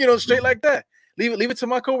 You know, straight like that. Leave it to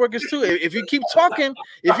my coworkers too. If you keep talking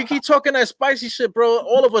that spicy shit, bro,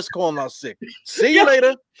 all of us calling out sick. See you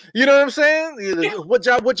later. You know what I'm saying? What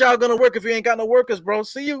y'all gonna work if you ain't got no workers, bro?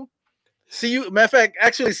 See you. Matter of fact,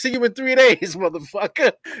 actually see you in 3 days,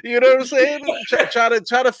 motherfucker. You know what I'm saying?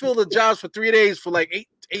 Try to fill the jobs for 3 days for like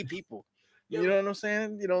eight people. You know what I'm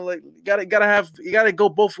saying? You know, like you gotta go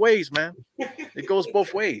both ways, man. It goes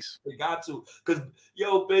both ways. They got to, cause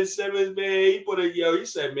Ben Simmons, man, he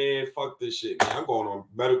said, man, fuck this shit, man. I'm going on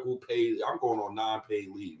medical pay. I'm going on non-paid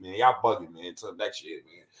leave, man. Y'all bugging, man. Until next year,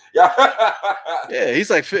 man. Yeah, he's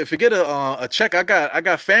like, forget a check. I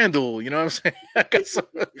got FanDuel. You know what I'm saying? I got some,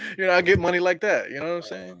 I get money like that. You know what I'm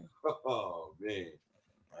saying? Oh man,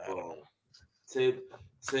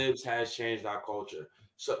 Tibbs has changed our culture.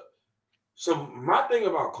 So my thing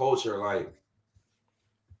about culture,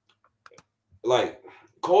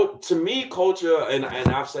 to me, culture, and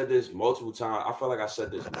I've said this multiple times. I feel like I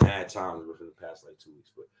said this mad times within the past 2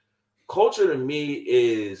 weeks, but culture to me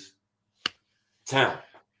is talent.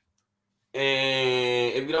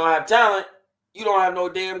 And if you don't have talent, you don't have no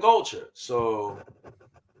damn culture. So,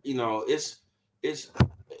 it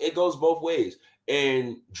goes both ways.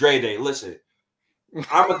 And Dre Day, listen,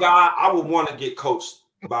 I'm a guy, I would want to get coached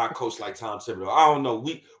by a coach like Tom Thibodeau. I don't know.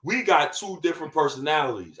 We got two different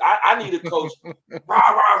personalities. I need a coach.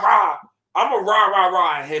 rah. I'm a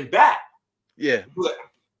rah him back. Yeah. But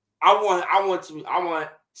I want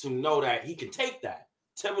to know that he can take that.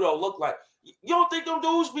 Thibodeau look like, you don't think them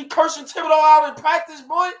dudes be cursing Thibodeau out in practice,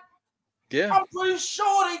 boy? Yeah. I'm pretty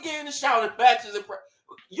sure they getting the shout in practice.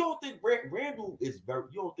 You don't think Randall and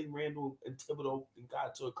Thibodeau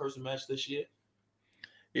got to a cursing match this year?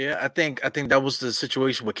 Yeah, I think that was the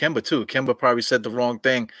situation with Kemba too. Kemba probably said the wrong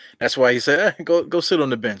thing. That's why he said, go sit on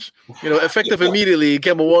the bench. Effective immediately,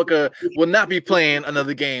 Kemba Walker will not be playing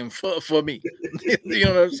another game for me. You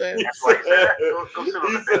know what I'm saying? That's why he said that. Go sit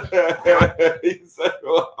on the bench. He said,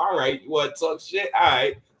 well, all right, you want to talk shit? All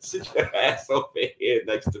right, sit your ass over here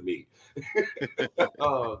next to me.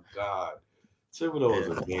 Oh, God. Thibodeau is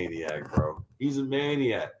a maniac, bro. He's a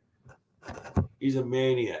maniac.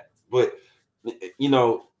 But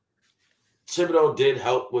Thibodeau did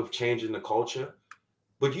help with changing the culture,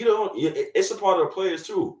 but it's a part of the players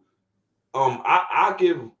too. I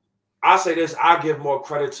give more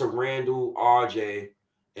credit to Randall, RJ,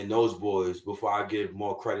 and those boys before I give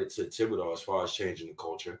more credit to Thibodeau as far as changing the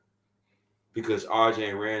culture, because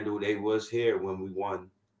RJ and Randall, they was here when we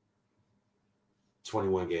won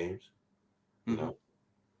 21 games. Mm-hmm.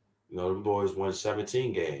 Them boys won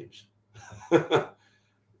 17 games.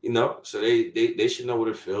 So they should know what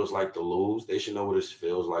it feels like to lose. They should know what it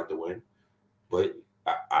feels like to win. But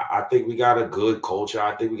I think we got a good culture.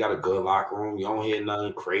 I think we got a good locker room. You don't hear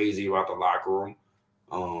nothing crazy about the locker room.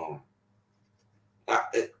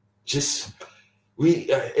 It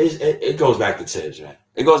goes back to Tibbs,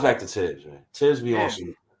 man. Tibbs be on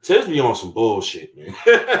some bullshit, man.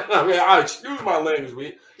 I mean, I excuse my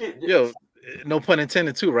language, man. Yo, no pun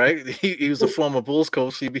intended, too, right? He was a former Bulls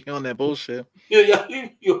coach. He be on that bullshit. Yeah,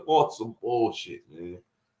 he on some bullshit, man.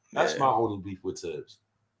 That's my only beef with Tibbs.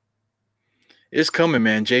 It's coming,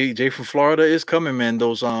 man. Jay from Florida is coming, man.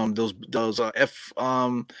 Those Tom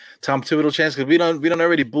Thibodeau chance, because we don't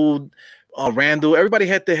already booed Randall. Everybody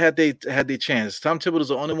had their chance. Tom Thibodeau's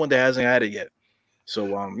the only one that hasn't had it yet.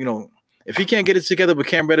 So if he can't get it together with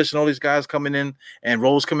Cam Reddish and all these guys coming in and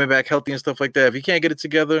Rose coming back healthy and stuff like that, if he can't get it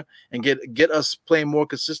together and get us playing more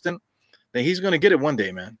consistent, then he's gonna get it one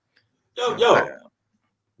day, man. Yo,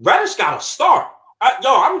 Reddish got to start.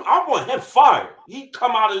 I want him fired. He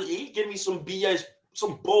come out and he give me some BS,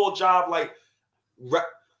 some bull job. Like,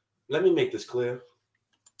 let me make this clear.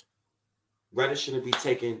 Reddish shouldn't be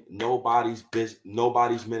taking nobody's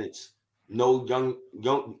minutes. No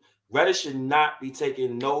young Reddish should not be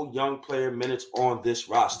taking no young player minutes on this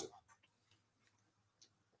roster.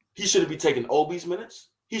 He shouldn't be taking Obi's minutes.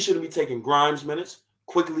 He shouldn't be taking Grimes minutes,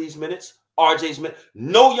 Quickly's minutes, RJ's minutes.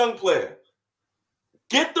 No young player.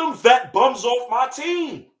 Get them vet bums off my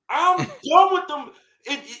team. I'm done with them.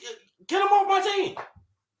 Get them off my team.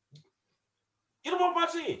 Get them off my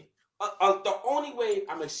team. The only way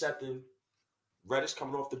I'm accepting Reddish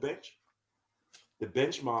coming off the bench, the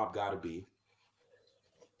bench mob got to be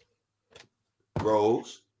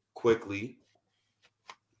Rose, Quickly.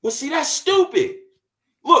 But see, that's stupid.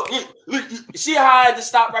 Look, you see how I had to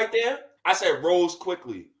stop right there? I said Rose,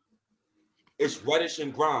 Quickly. It's Reddish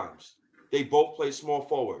and Grimes. They both play small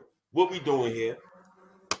forward. What we doing here?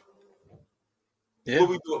 Yeah. What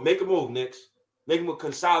we doing? Make a move, Knicks. Make them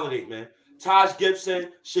consolidate, man. Taj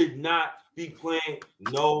Gibson should not be playing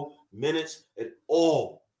no minutes at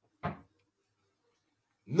all.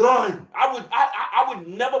 None. I would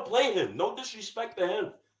never play him. No disrespect to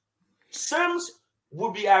him. Sims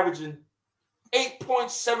would be averaging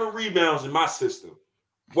 8.7 rebounds in my system.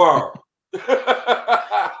 Word.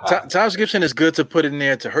 Taj Gibson is good to put in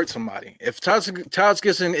there to hurt somebody. If Taj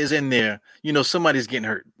Gibson is in there, somebody's getting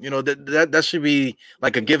hurt. That should be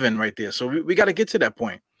like a given right there. So we got to get to that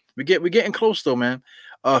point. We're getting close though, man.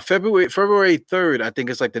 February 3rd, I think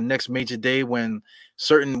it's like the next major day when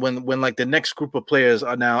like the next group of players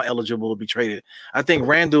are now eligible to be traded. I think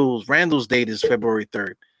Randall's date is February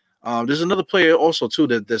 3rd. There's another player also too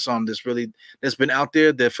that's been out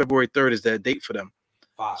there. That February 3rd is that date for them.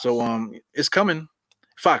 Fox. So it's coming.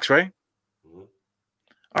 Fox, right? Mm-hmm. All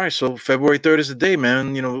right, so February 3rd is the day,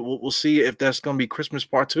 man. We'll see if that's gonna be Christmas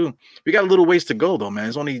part 2. We got a little ways to go though, man.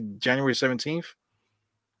 It's only January 17th.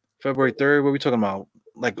 February 3rd, what are we talking about?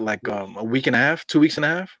 Like a week and a half, 2 weeks and a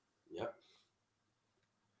half? Yep.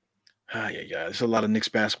 Yeah. There's a lot of Knicks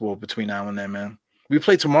basketball between now and then, man. We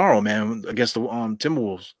play tomorrow, man, against the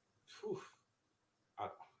Timberwolves.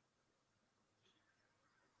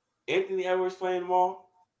 Anthony Edwards playing tomorrow?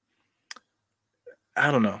 I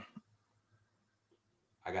don't know.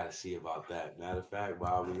 I got to see about that. Matter of fact,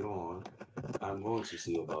 while we're on, I'm going to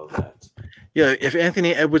see about that. Yeah, if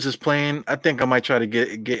Anthony Edwards is playing, I think I might try to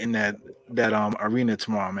get in that arena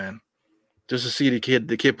tomorrow, man. Just to see the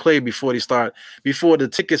kid play before the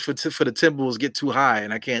tickets for the Timberwolves get too high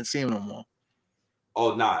and I can't see him no more.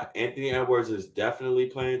 Oh, nah. Anthony Edwards is definitely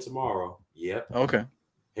playing tomorrow. Yep. Okay.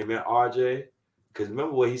 Him and RJ. Because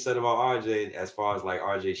remember what he said about RJ as far as like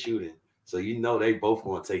RJ shooting. So they both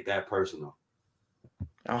going to take that personal.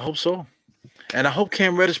 I hope so. And I hope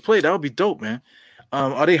Cam Reddish play. That would be dope, man.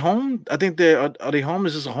 Are they home? I think are they home?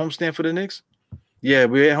 Is this a homestand for the Knicks? Yeah,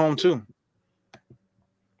 we're at home too.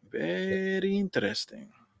 Very interesting.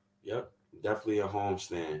 Yep, definitely a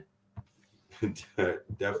homestand.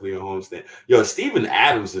 Definitely a homestand. Yo, Steven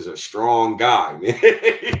Adams is a strong guy, man.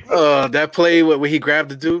 That play where he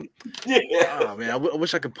grabbed the dude. Yeah. Oh man, I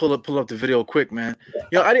wish I could pull up the video quick, man.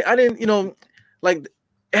 I didn't. Like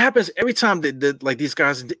it happens every time that like these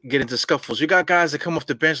guys get into scuffles. You got guys that come off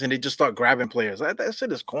the bench and they just start grabbing players. That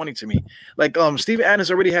shit is corny to me. Like Steven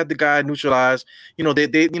Adams already had the guy neutralized.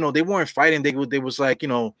 They weren't fighting. They was like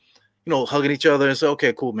hugging each other and say,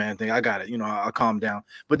 okay, cool, man. I got it. I'll calm down.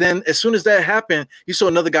 But then as soon as that happened, you saw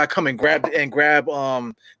another guy come and grab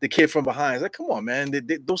the kid from behind. It's like, come on, man.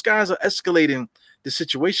 Those guys are escalating the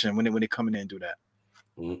situation when they come in and do that.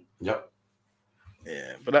 Yep.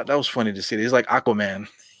 Yeah, but that was funny to see. He's like Aquaman.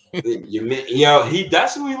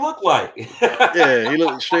 That's who he looked like. Yeah, he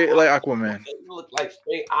looked straight like Aquaman. He looked like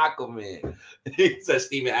straight Aquaman. He said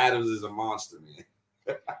Steven Adams is a monster,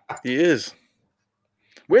 man. He is.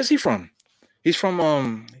 Where's he from? He's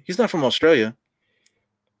from he's not from Australia.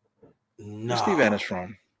 No. Where's Steve Adams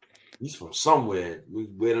from? He's from somewhere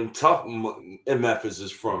where them tough MFers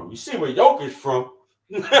is from. You see where Jokic from?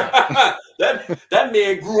 that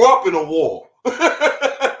man grew up in a war.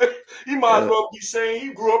 He might as well be saying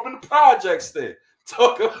he grew up in the projects then.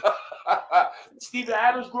 Talk about Steven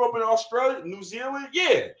Adams grew up in Australia, New Zealand.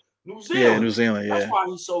 Yeah, New Zealand. Yeah, New Zealand, yeah. That's why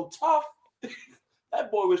he's so tough.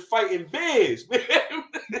 That boy was fighting bears, man.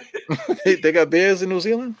 They got bears in New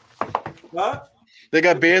Zealand? Huh? They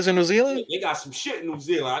got bears in New Zealand? They got some shit in New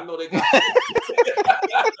Zealand. I know they got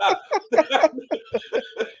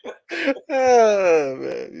Oh,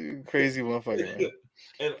 man. You crazy motherfucker, man.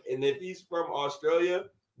 And if he's from Australia,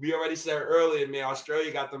 we already said earlier, man,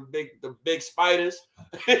 Australia got the big spiders.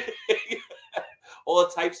 all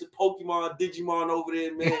types of Pokemon, Digimon over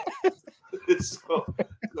there, man. so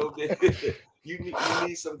man, you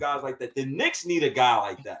need some guys like that. The Knicks need a guy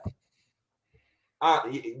like that.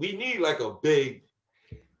 We need like a big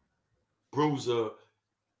bruiser,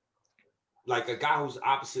 like a guy who's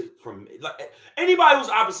opposite from like anybody who's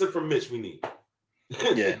opposite from Mitch. We need,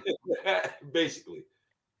 Yeah, basically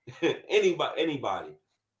anybody.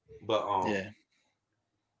 But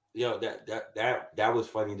yo, that was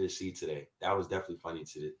funny to see today. That was definitely funny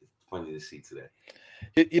to see today.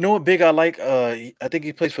 You know what big I like? I think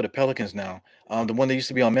he plays for the Pelicans now. The one that used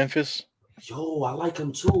to be on Memphis. Yo, I like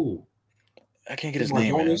him too. I can't get his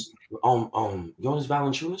name, Jonas, man. Jonas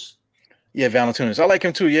Valanciunas. Yeah, Valanciunas. I like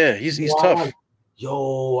him too. Yeah, he's tough.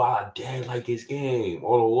 I did like his game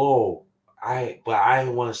all along. But I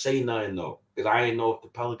didn't want to say nothing though, because I didn't know if the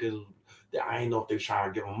Pelicans, I didn't know if they're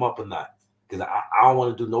trying to give him up or not. Because I don't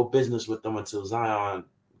want to do no business with them until Zion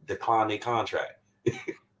decline their contract.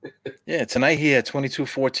 Yeah, tonight he had 22,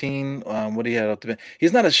 14. What he had up the bench.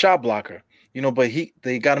 He's not a shot blocker, but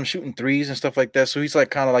they got him shooting threes and stuff like that. So he's like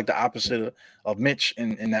kind of like the opposite of Mitch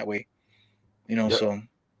in that way. Yep. So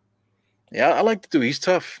yeah, I like the dude. He's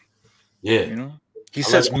tough. Yeah. He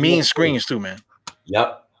sets mean screens too, man.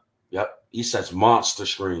 Yep. He sets monster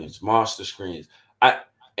screens. I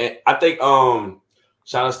think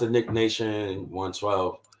shout outs to Nick Nation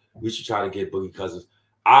 112. We should try to get Boogie Cousins.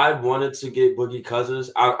 I wanted to get Boogie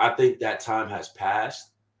Cousins. I think that time has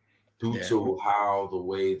passed due to how the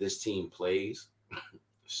way this team plays.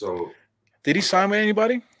 So did he sign with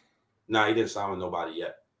anybody? No, he didn't sign with nobody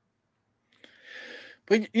yet.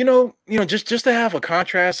 But just to have a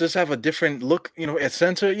contrast, just have a different look, at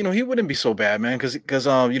center, he wouldn't be so bad, man. Because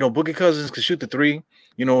Boogie Cousins could shoot the three.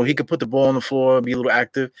 He could put the ball on the floor, be a little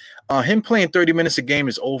active. Him playing 30 minutes a game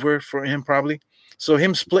is over for him probably. So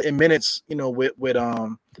him splitting minutes, with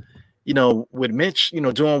Mitch,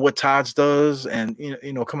 doing what Tots does, and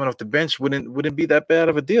coming off the bench wouldn't be that bad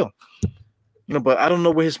of a deal. But I don't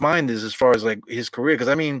know where his mind is as far as like his career. Because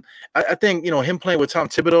I think him playing with Tom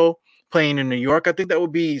Thibodeau, playing in New York, I think that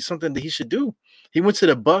would be something that he should do. He went to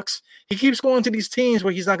the Bucks. He keeps going to these teams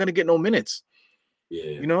where he's not going to get no minutes.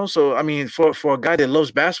 Yeah. So for a guy that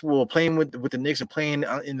loves basketball, playing with the Knicks and playing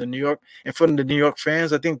in the New York in front of the New York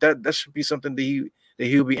fans, I think that should be something that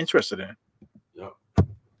he would be interested in. Yep.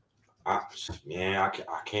 I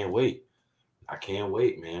can't wait. I can't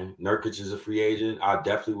wait, man. Nurkic is a free agent. I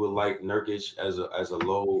definitely would like Nurkic as a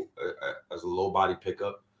low body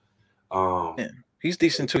pickup. Yeah, he's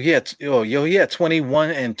decent too. He had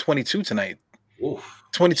 21 and 22 tonight. Oof.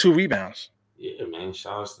 22 rebounds. Yeah, man.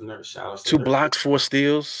 Shout out to Nurkic. 2 blocks, 4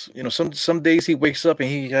 steals. Some days he wakes up and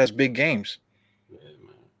he has big games. Yeah,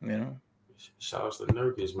 man. Shout out to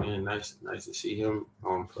Nurkic, man. Nice to see him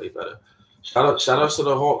play better. Shout out to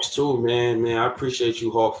the Hawks too, man. I appreciate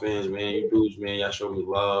you Hawk fans, man. You dudes, man. Y'all show me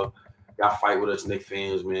love. Y'all fight with us, Knicks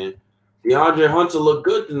fans, man. DeAndre Hunter looked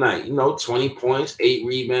good tonight. 20 points, 8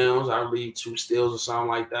 rebounds, I believe 2 steals or something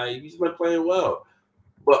like that. He's been playing well.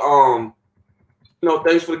 But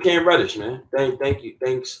thanks for the Cam Reddish, man. Thank you.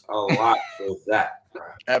 Thanks a lot for that. Bro.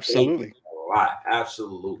 Absolutely. A lot.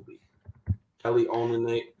 Absolutely. Kelly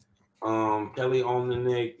Olynyk.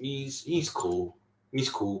 He's cool. He's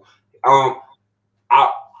cool. I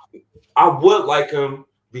would like him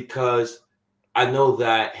because I know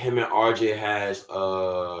that him and RJ has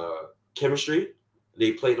chemistry.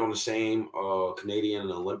 They played on the same Canadian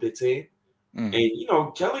and Olympic team. And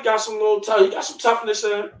Kelly got some little tough. He got some toughness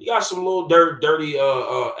in him. He got some little dirty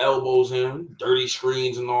elbows in him, dirty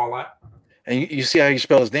screens and all that. And you see how you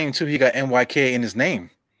spell his name too. He got NYK in his name.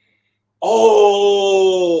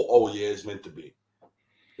 Oh yeah, it's meant to be.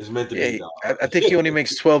 It's meant to be. I think he only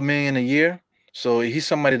makes $12 million a year, so he's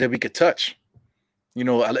somebody that we could touch. In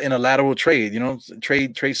a lateral trade.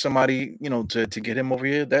 Trade somebody. To get him over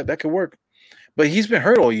here. That could work. But he's been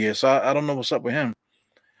hurt all year, so I don't know what's up with him.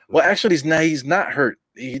 Well, actually, he's not hurt.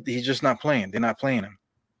 He's just not playing. They're not playing him.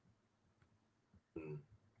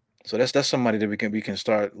 So that's somebody that we can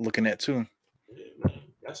start looking at too. Yeah, man.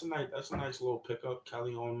 That's a nice little pickup,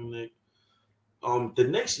 Kelly Olynyk. The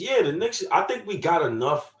Knicks. I think we got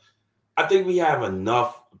enough. I think we have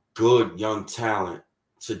enough good young talent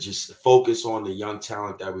to just focus on the young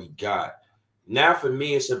talent that we got. Now, for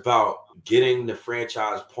me, it's about getting the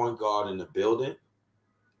franchise point guard in the building.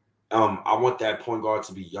 I want that point guard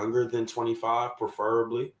to be younger than 25,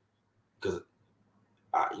 preferably, because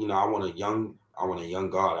I want a young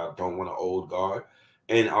guard. I don't want an old guard,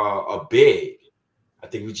 and a big. I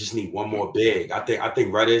think we just need one more big. I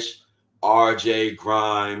think Reddish, RJ,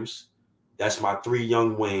 Grimes. That's my 3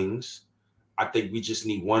 young wings. I think we just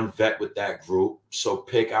need one vet with that group. So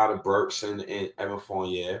pick out of Burks and Evan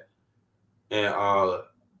Fournier. And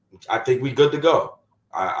I think we good to go.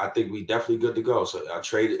 I think we definitely good to go. So a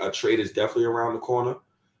trade is definitely around the corner.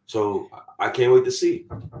 So I can't wait to see.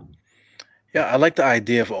 Yeah, I like the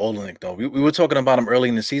idea for Olenek though. We were talking about him early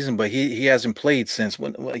in the season, but he hasn't played since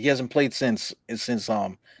when? Well, he hasn't played since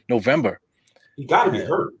November. He got to be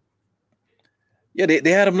hurt. Yeah,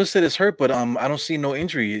 they had him listed as hurt, but I don't see no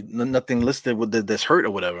injury, nothing listed with that's hurt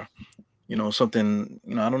or whatever. Something.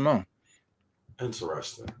 I don't know.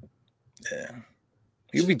 Interesting. Yeah,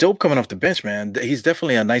 he'd be dope coming off the bench, man. He's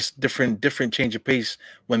definitely a nice, different change of pace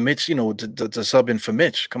when Mitch, to sub in for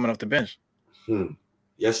Mitch coming off the bench.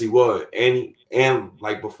 Yes, he would, and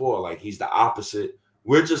like before, like he's the opposite.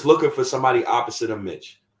 We're just looking for somebody opposite of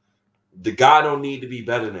Mitch. The guy don't need to be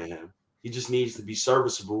better than him. He just needs to be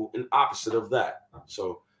serviceable and opposite of that.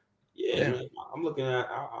 So, yeah. Man, I'm looking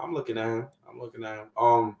at him.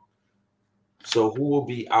 So who will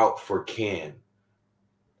be out for Cam?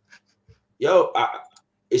 Yo,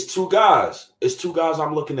 it's two guys.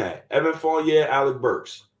 I'm looking at. Evan Fournier, Alec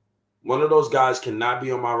Burks. One of those guys cannot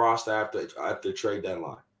be on my roster after trade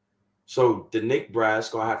deadline. So the Nick Brass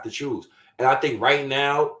gonna have to choose. And I think right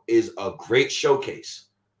now is a great showcase.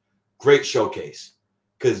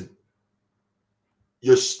 Because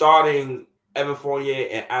you're starting Evan Fournier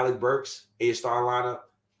and Alec Burks in your starting lineup.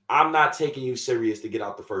 I'm not taking you serious to get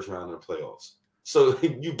out the first round of the playoffs. So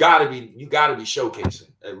you gotta be showcasing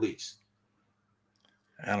at least.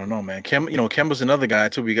 I don't know, man. Kemba's another guy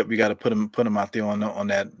too. We got to put him out there on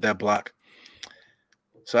that block.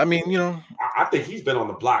 So I mean, I think he's been on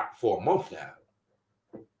the block for a month now.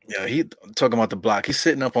 Yeah, he talking about the block. He's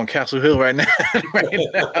sitting up on Castle Hill right now.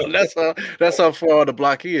 That's how far the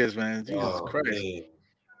block he is, man. Jesus Christ. Man.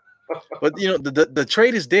 But the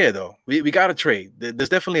trade is there though. We got a trade. There's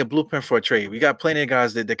definitely a blueprint for a trade. We got plenty of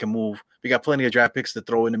guys that can move. We got plenty of draft picks to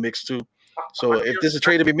throw in the mix too. So if there's a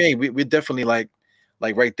trade to be made, we're definitely like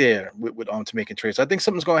right there with to making trades. I think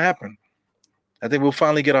something's going to happen. I think we'll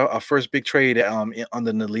finally get our first big trade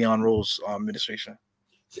under the Leon Rose administration.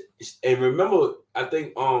 And remember, I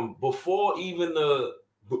think before the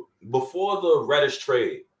Reddish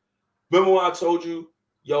trade, remember when I told you,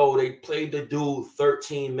 they played the dude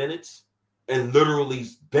 13 minutes and literally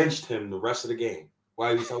benched him the rest of the game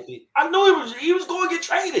while he was healthy. I knew he was going to get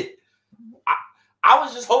traded. I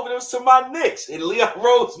was just hoping it was to my Knicks, and Leon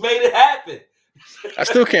Rose made it happen. I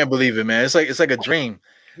still can't believe it, man. It's like a dream.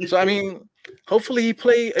 So I mean, hopefully he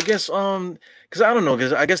play against because I don't know,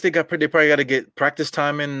 because I guess they probably got to get practice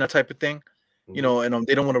time and that type of thing, and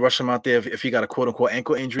they don't want to rush him out there if he got a quote unquote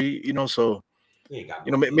ankle injury, So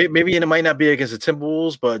maybe it might not be against the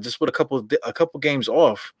Timberwolves, but just with a couple games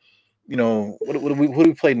off, what do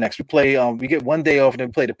we play next? We play we get 1 day off and then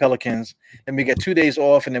we play the Pelicans, and we get 2 days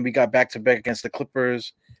off, and then we got back to back against the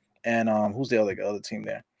Clippers, and who's the other team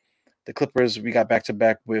there? The Clippers, we got back to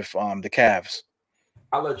back with the Cavs.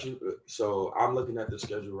 I'll let you. So I'm looking at the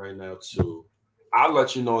schedule right now too. I'll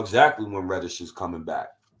let you know exactly when Reddish is coming back.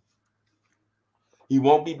 He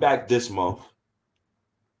won't be back this month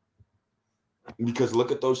because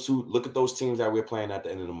look at those teams that we're playing at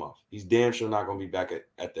the end of the month. He's damn sure not going to be back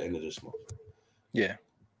at the end of this month. Yeah.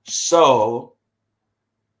 So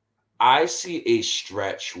I see a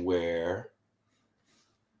stretch where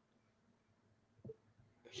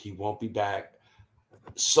he won't be back.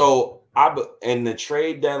 So and the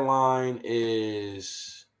trade deadline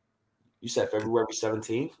is, you said February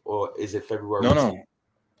 17th, or is it February? No.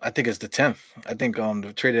 I think it's the 10th. I think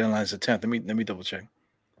the trade deadline is the 10th. Let me double check.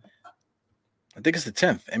 I think it's the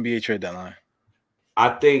 10th NBA trade deadline. I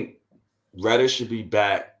think Reddish should be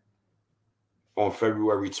back on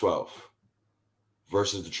February 12th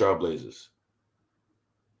versus the Trailblazers.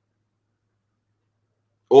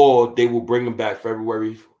 Or they will bring him back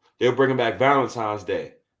they'll bring him back Valentine's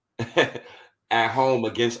Day at home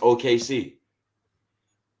against OKC.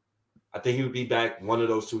 I think he would be back one of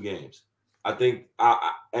those two games. I think,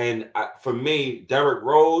 for me, Derrick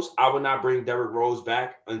Rose, I would not bring Derrick Rose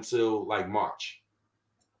back until like March,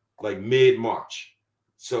 like mid-March,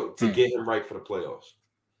 so to get him right for the playoffs.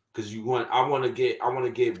 Because I want to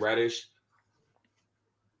get Reddish.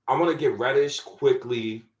 I want to get Reddish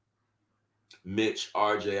quickly. Mitch,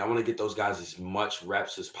 RJ, I want to get those guys as much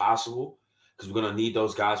reps as possible because we're going to need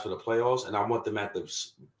those guys for the playoffs, and I want them at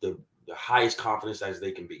the highest confidence as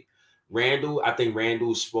they can be. Randall, I think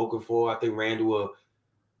Randall is spoken for. I think Randall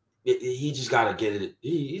he just got to get it.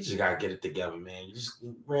 He just got to get it together, man.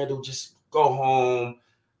 Randall, just go home,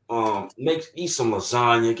 eat some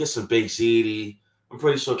lasagna, get some baked ziti, I'm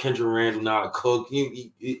pretty sure Kendra Randall know how to cook.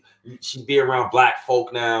 She be around black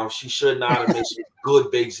folk now. She should know how to make some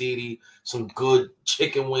good baked ziti, some good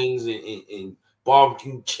chicken wings and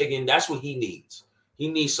barbecue chicken. That's what he needs. He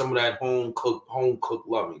needs some of that home cooked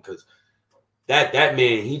loving because that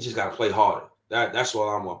man, he just got to play harder. That's all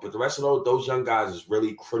I want. But the rest of those young guys is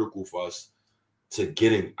really critical for us to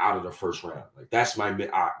getting out of the first round. Like that's my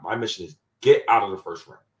mission is get out of the first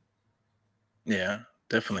round. Yeah,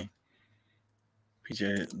 definitely.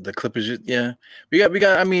 PJ, the Clippers, yeah, we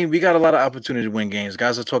got. I mean, we got a lot of opportunity to win games.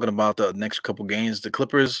 Guys are talking about the next couple games. The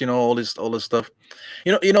Clippers, all this stuff.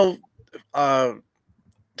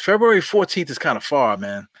 February 14th is kind of far,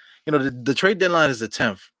 man. The trade deadline is the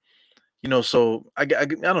 10th. So I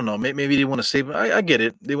don't know. Maybe they want to save him. I get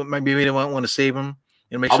it. Maybe they want to save him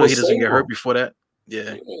and make sure he doesn't get hurt before that.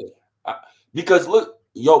 Yeah. Because look,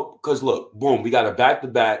 boom, we got a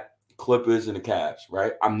back-to-back Clippers and the Cavs,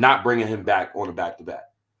 right? I'm not bringing him back on a back-to-back.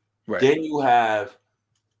 Right. Then you have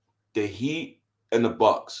the Heat and the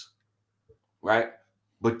Bucks, right?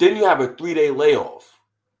 But then you have a 3-day layoff,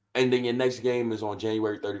 and then your next game is on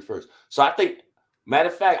January 31st. So I think, matter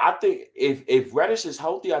of fact, I think if Reddish is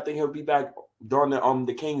healthy, I think he'll be back during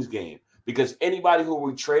the Kings game because anybody who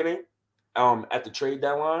we're trading at the trade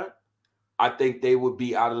deadline, I think they would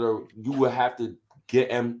be out of the. You would have to get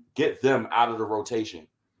them out of the rotation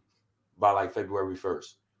by like February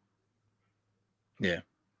 1st. Yeah.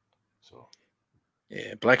 So.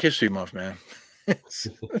 Yeah, Black History Month, man.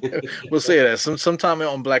 We'll say that sometime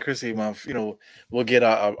on Black History Month, we'll get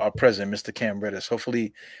our president, Mr. Cam Reddish.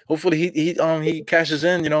 Hopefully he cashes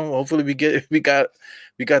in. Hopefully we got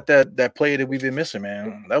that player that we've been missing,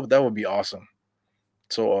 man. That would be awesome.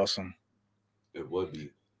 So awesome. It would be.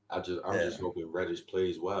 I'm just hoping Reddish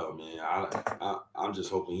plays well, man. I'm just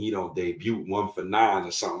hoping he don't debut 1 for 9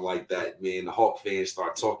 or something like that, man. The Hawk fans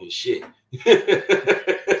start talking shit.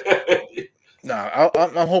 No,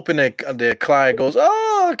 I'm hoping that Clyde goes,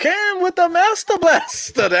 oh, Cam with the Master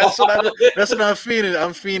Blaster. That's what I'm feeling.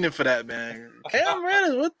 I'm feeling for that, man. Cam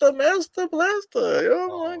Reddish with the Master Blaster.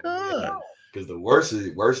 Oh my God. Because the worst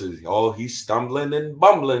is he's stumbling and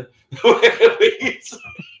bumbling.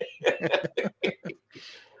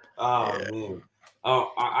 Man.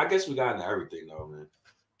 I guess we got into everything though, man.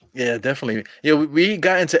 Yeah, definitely. Yeah, we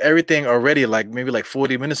got into everything already, maybe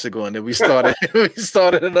 40 minutes ago, and then we started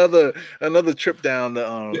another trip down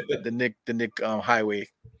the Nick highway.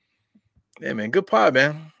 Yeah, man, good pod,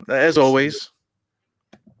 man. As always.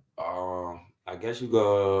 I guess you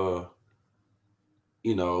go.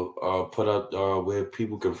 Put up where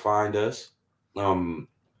people can find us.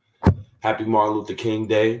 Happy Martin Luther King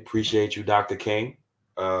Day. Appreciate you, Dr. King.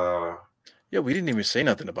 Yeah, we didn't even say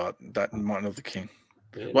nothing about Martin Luther King.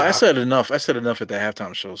 Yeah, well, I said enough at the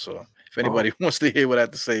halftime show. So if anybody wants to hear what I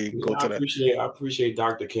have to say, go to that. I appreciate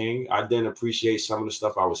Dr. King. I didn't appreciate some of the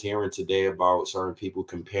stuff I was hearing today about certain people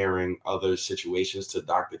comparing other situations to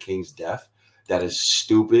Dr. King's death. That is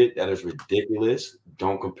stupid. That is ridiculous.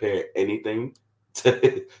 Don't compare anything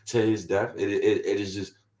to his death. It is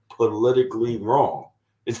just politically wrong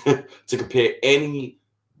to compare any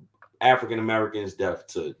African American's death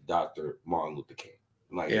to Dr. Martin Luther King.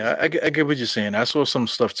 I get what you're saying. I saw some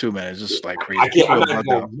stuff too, man. It's just crazy. I'm not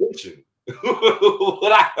going to mention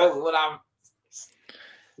what I'm.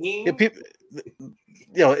 Yeah, people.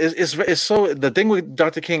 It's so the thing with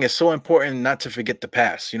Dr. King is so important not to forget the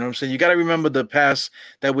past. You know what I'm saying? You got to remember the past.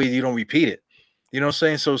 That way you don't repeat it. You know what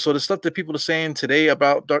I'm saying? So the stuff that people are saying today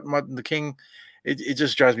about Dr. Martin Luther King, it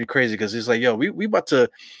just drives me crazy because it's like, yo, we about to,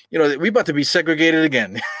 we about to be segregated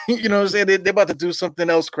again. You know what I'm saying? They're about to do something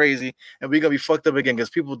else crazy, and we're gonna be fucked up again because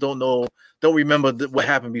people don't remember what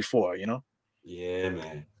happened before. Yeah,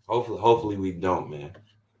 man. Hopefully we don't, man.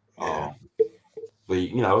 Yeah.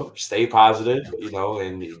 But stay positive.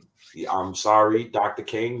 And I'm sorry, Dr.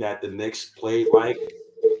 King, that the Knicks played like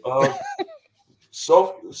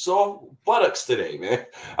soft buttocks today, man.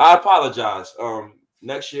 I apologize.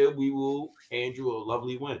 Next year we will hand you a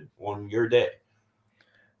lovely win on your day.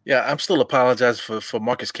 Yeah, I'm still apologizing for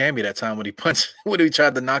Marcus Camby that time when he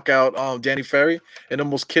tried to knock out Danny Ferry and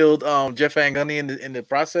almost killed Jeff Van Gundy in the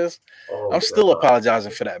process. I'm still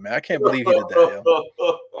apologizing for that, man. I can't believe he did that,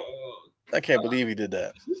 yo. I can't believe he did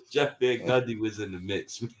that. Jeff Van Gundy was in the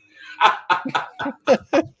mix.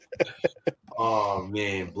 Oh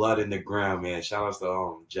man, blood in the ground, man. Shout out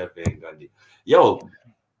to Jeff Van Gundy. Yo,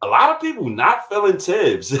 a lot of people not feeling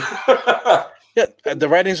Tibbs. Yeah, the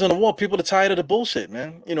writing's on the wall. People are tired of the bullshit,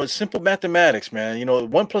 man. It's simple mathematics, man.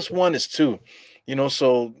 1 + 1 is 2.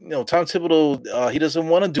 So Tom Thibodeau, he doesn't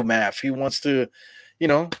want to do math. He wants to,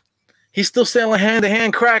 He's still selling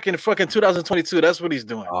hand-to-hand crack in fucking 2022. That's what he's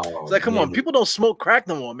doing. Oh, It's like, come man. on, people don't smoke crack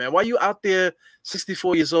no more, man. Why you out there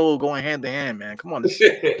 64 years old going hand-to-hand, man? Come on.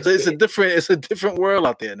 It's a different world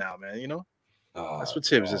out there now, man. You know? That's what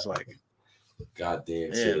Tibbs is like.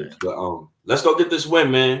 Goddamn Yeah, Tibbs. But let's go get this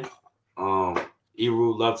win, man.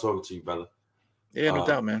 Eru, love talking to you, brother. Yeah, no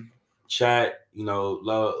doubt, man. Chat, you know,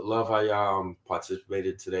 love how y'all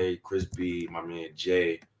participated today. Chris B, my man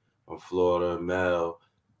Jay from Florida, Mel.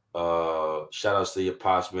 Shout outs to your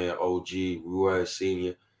pops, man, OG, Ruiz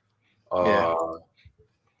Senior.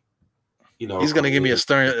 You know, he's gonna give me a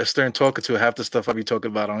stern talking to half the stuff I be talking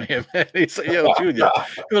about on here, man. He's like, yo, Junior.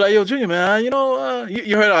 He was like, yo, Junior, man, you know,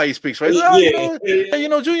 you heard how he speaks, right? Like, you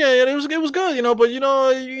know, Junior, it was good, you know, but you know,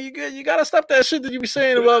 you gotta stop that shit that you be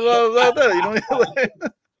saying about that, you know.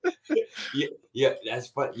 yeah, that's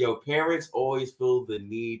fun. Yo, parents always feel the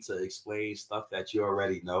need to explain stuff that you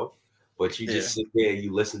already know, but you just sit there and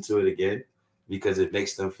you listen to it again because it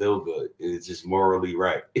makes them feel good. It's just morally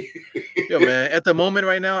right. Yo, man, at the moment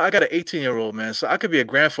right now, I got an 18-year-old, man, so I could be a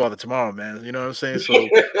grandfather tomorrow, man. You know what I'm saying? So,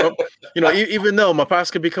 you know, even though my pops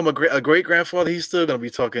could become a great grandfather, he's still gonna be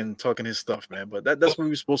talking his stuff, man. But that's what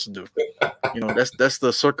we're supposed to do. You know, that's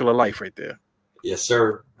the circle of life right there. Yes,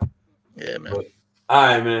 sir. Yeah, man. But, all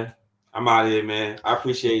right, man. I'm out of here, man. I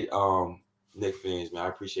appreciate Nick fans, man. I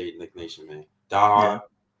appreciate Nick Nation, man. Die hard.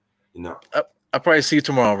 You know. I'll probably see you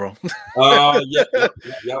tomorrow, bro. Yep.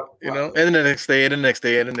 You know, and the next day. All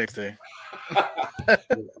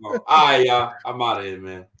right, y'all. I'm out of here,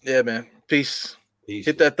 man. Yeah, man. Peace.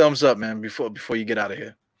 Hit that thumbs up, man, before you get out of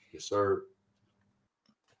here. Yes, sir.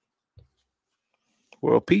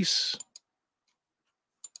 World peace.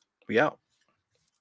 We out.